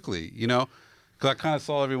you quickly, Because I kind of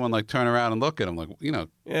saw everyone like turn around and look at him, like,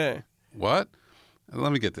 what?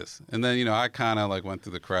 Let me get this. And then, I kind of like went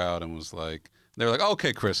through the crowd and was like, they were like,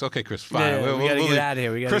 okay, Chris, fine. Yeah, we got to get out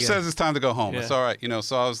of here. Chris says it's time to go home. Yeah. It's all right.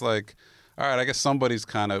 So I was like, all right, I guess somebody's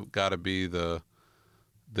kind of got to be the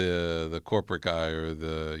corporate guy or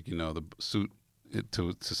the suit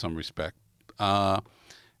to some respect. And,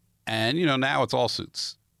 now it's all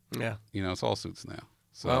suits. Yeah. It's all suits now.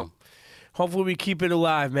 So well, hopefully we keep it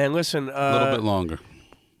alive, man. Listen. A little bit longer.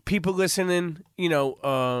 People listening,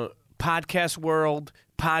 podcast world,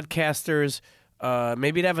 podcasters,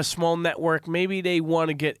 maybe they have a small network, maybe they want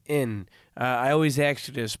to get in. I always ask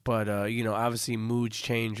you this, but obviously moods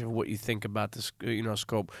change of what you think about this,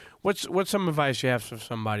 scope. What's some advice you have for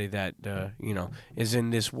somebody that is in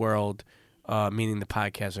this world, meaning the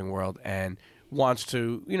podcasting world, and wants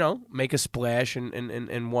to make a splash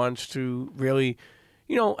and wants to really,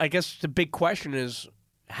 I guess the big question is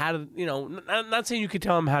how to, not saying you could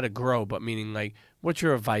tell them how to grow, but meaning like, what's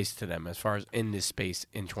your advice to them as far as in this space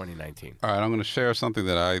in 2019? All right, I'm going to share something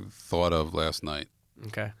that I thought of last night.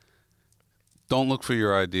 Okay. Don't look for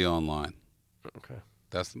your idea online. Okay.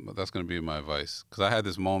 That's going to be my advice. Because I had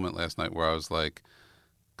this moment last night where I was like,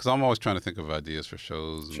 because I'm always trying to think of ideas for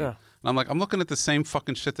shows. And, sure. And I'm like, I'm looking at the same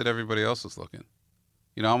fucking shit that everybody else is looking.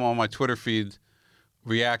 I'm on my Twitter feed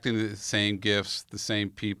reacting to the same GIFs, the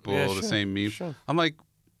same people, the same memes. Sure. I'm like,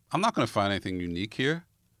 I'm not going to find anything unique here.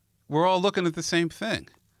 We're all looking at the same thing.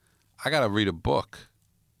 I got to read a book.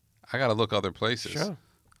 I got to look other places. Sure.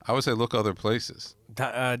 I would say look other places.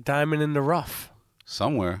 Diamond in the rough.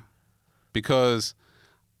 Somewhere. Because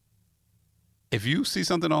if you see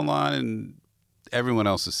something online and everyone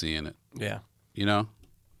else is seeing it. Yeah.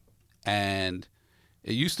 And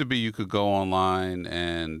it used to be you could go online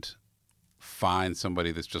and find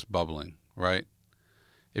somebody that's just bubbling, right?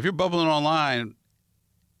 If you're bubbling online,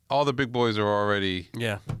 all the big boys are already...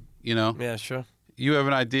 Yeah. Yeah, sure. You have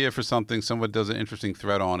an idea for something, someone does an interesting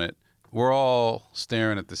thread on it. We're all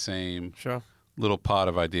staring at the same little pot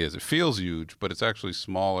of ideas. It feels huge, but it's actually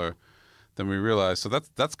smaller than we realize. So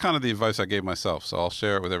that's kind of the advice I gave myself. So I'll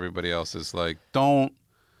share it with everybody else. Is like, don't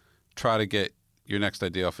try to get your next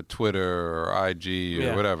idea off of Twitter or IG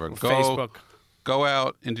or whatever. Facebook. Go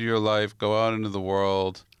out into your life. Go out into the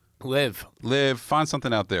world. Live. Find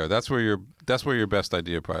something out there. That's where your best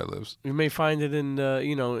idea probably lives. You may find it in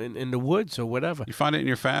in the woods or whatever. You find it in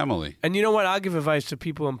your family. And you know what? I'll give advice to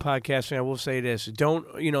people in podcasting. I will say this: don't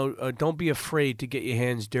be afraid to get your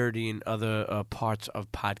hands dirty in other parts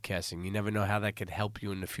of podcasting. You never know how that could help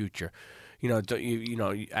you in the future.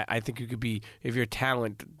 I think you could be, if you're a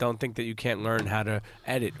talent, don't think that you can't learn how to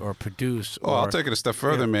edit or produce. Oh, I'll take it a step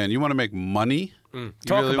further, man. You want to make money? You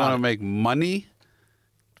really want to make money?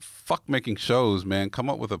 Fuck making shows, man. Come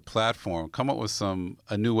up with a platform. Come up with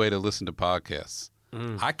a new way to listen to podcasts.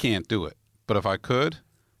 I can't do it. But if I could,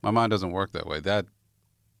 my mind doesn't work that way. That'd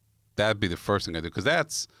be the first thing I do. Because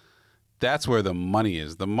that's where the money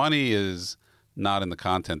is. The money is not in the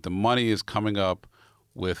content. The money is coming up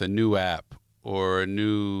with a new app or a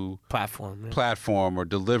new platform or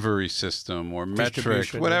delivery system or metric,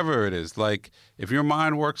 whatever it is. Like, if your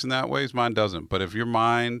mind works in that ways, mine doesn't. But if your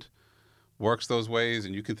mind works those ways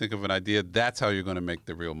and you can think of an idea, that's how you're going to make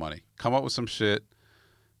the real money. Come up with some shit,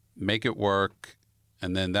 make it work,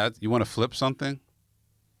 and then you want to flip something,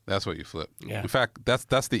 that's what you flip. Yeah. In fact,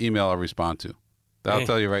 that's the email I'll respond to. I'll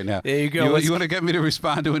tell you right now. There you go. You want to get me to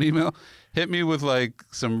respond to an email? Hit me with like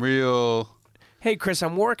some real... Hey, Chris,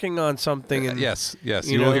 I'm working on something. And, yes.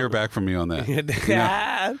 You will hear back from me on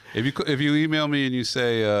that. If you email me and you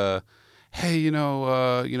say, hey,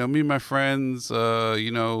 me and my friends,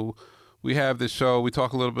 we have this show. We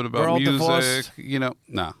talk a little bit about music. Divorced.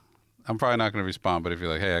 Nah, I'm probably not going to respond. But if you're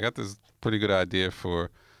like, hey, I got this pretty good idea for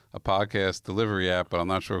a podcast delivery app, but I'm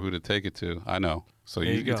not sure who to take it to. I know. So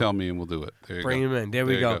you can tell me and we'll do it. There you Bring him in. There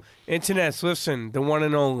we go. Internets, listen, the one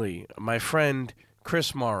and only, my friend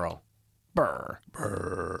Chris Morrow. Brr.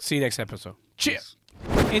 See you next episode. Cheers.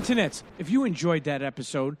 Internets, if you enjoyed that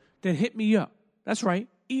episode, then hit me up. That's right,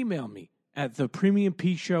 email me at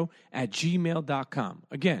thepremiumpeteshow@gmail.com.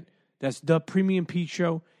 Again, that's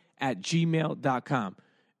thepremiumpeteshow@gmail.com.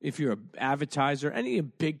 If you're an advertiser, any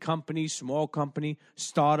big company, small company,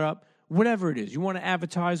 startup, whatever it is, you want to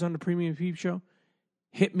advertise on the Premium Peep Show,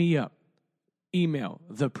 hit me up. Email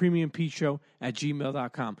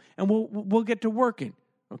thepremiumpeteshow@gmail.com. And we'll get to working,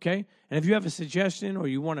 okay? And if you have a suggestion or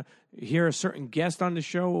you want to hear a certain guest on the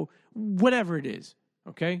show, whatever it is,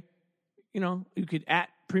 okay? You know, you could at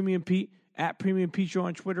Premium Pete Show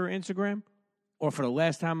on Twitter or Instagram. Or for the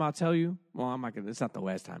last time, I'll tell you, well, I'm not gonna, it's not the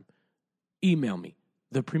last time. Email me,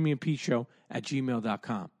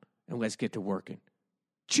 thepremiumpeteshow@gmail.com. And let's get to working.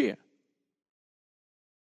 Cheer.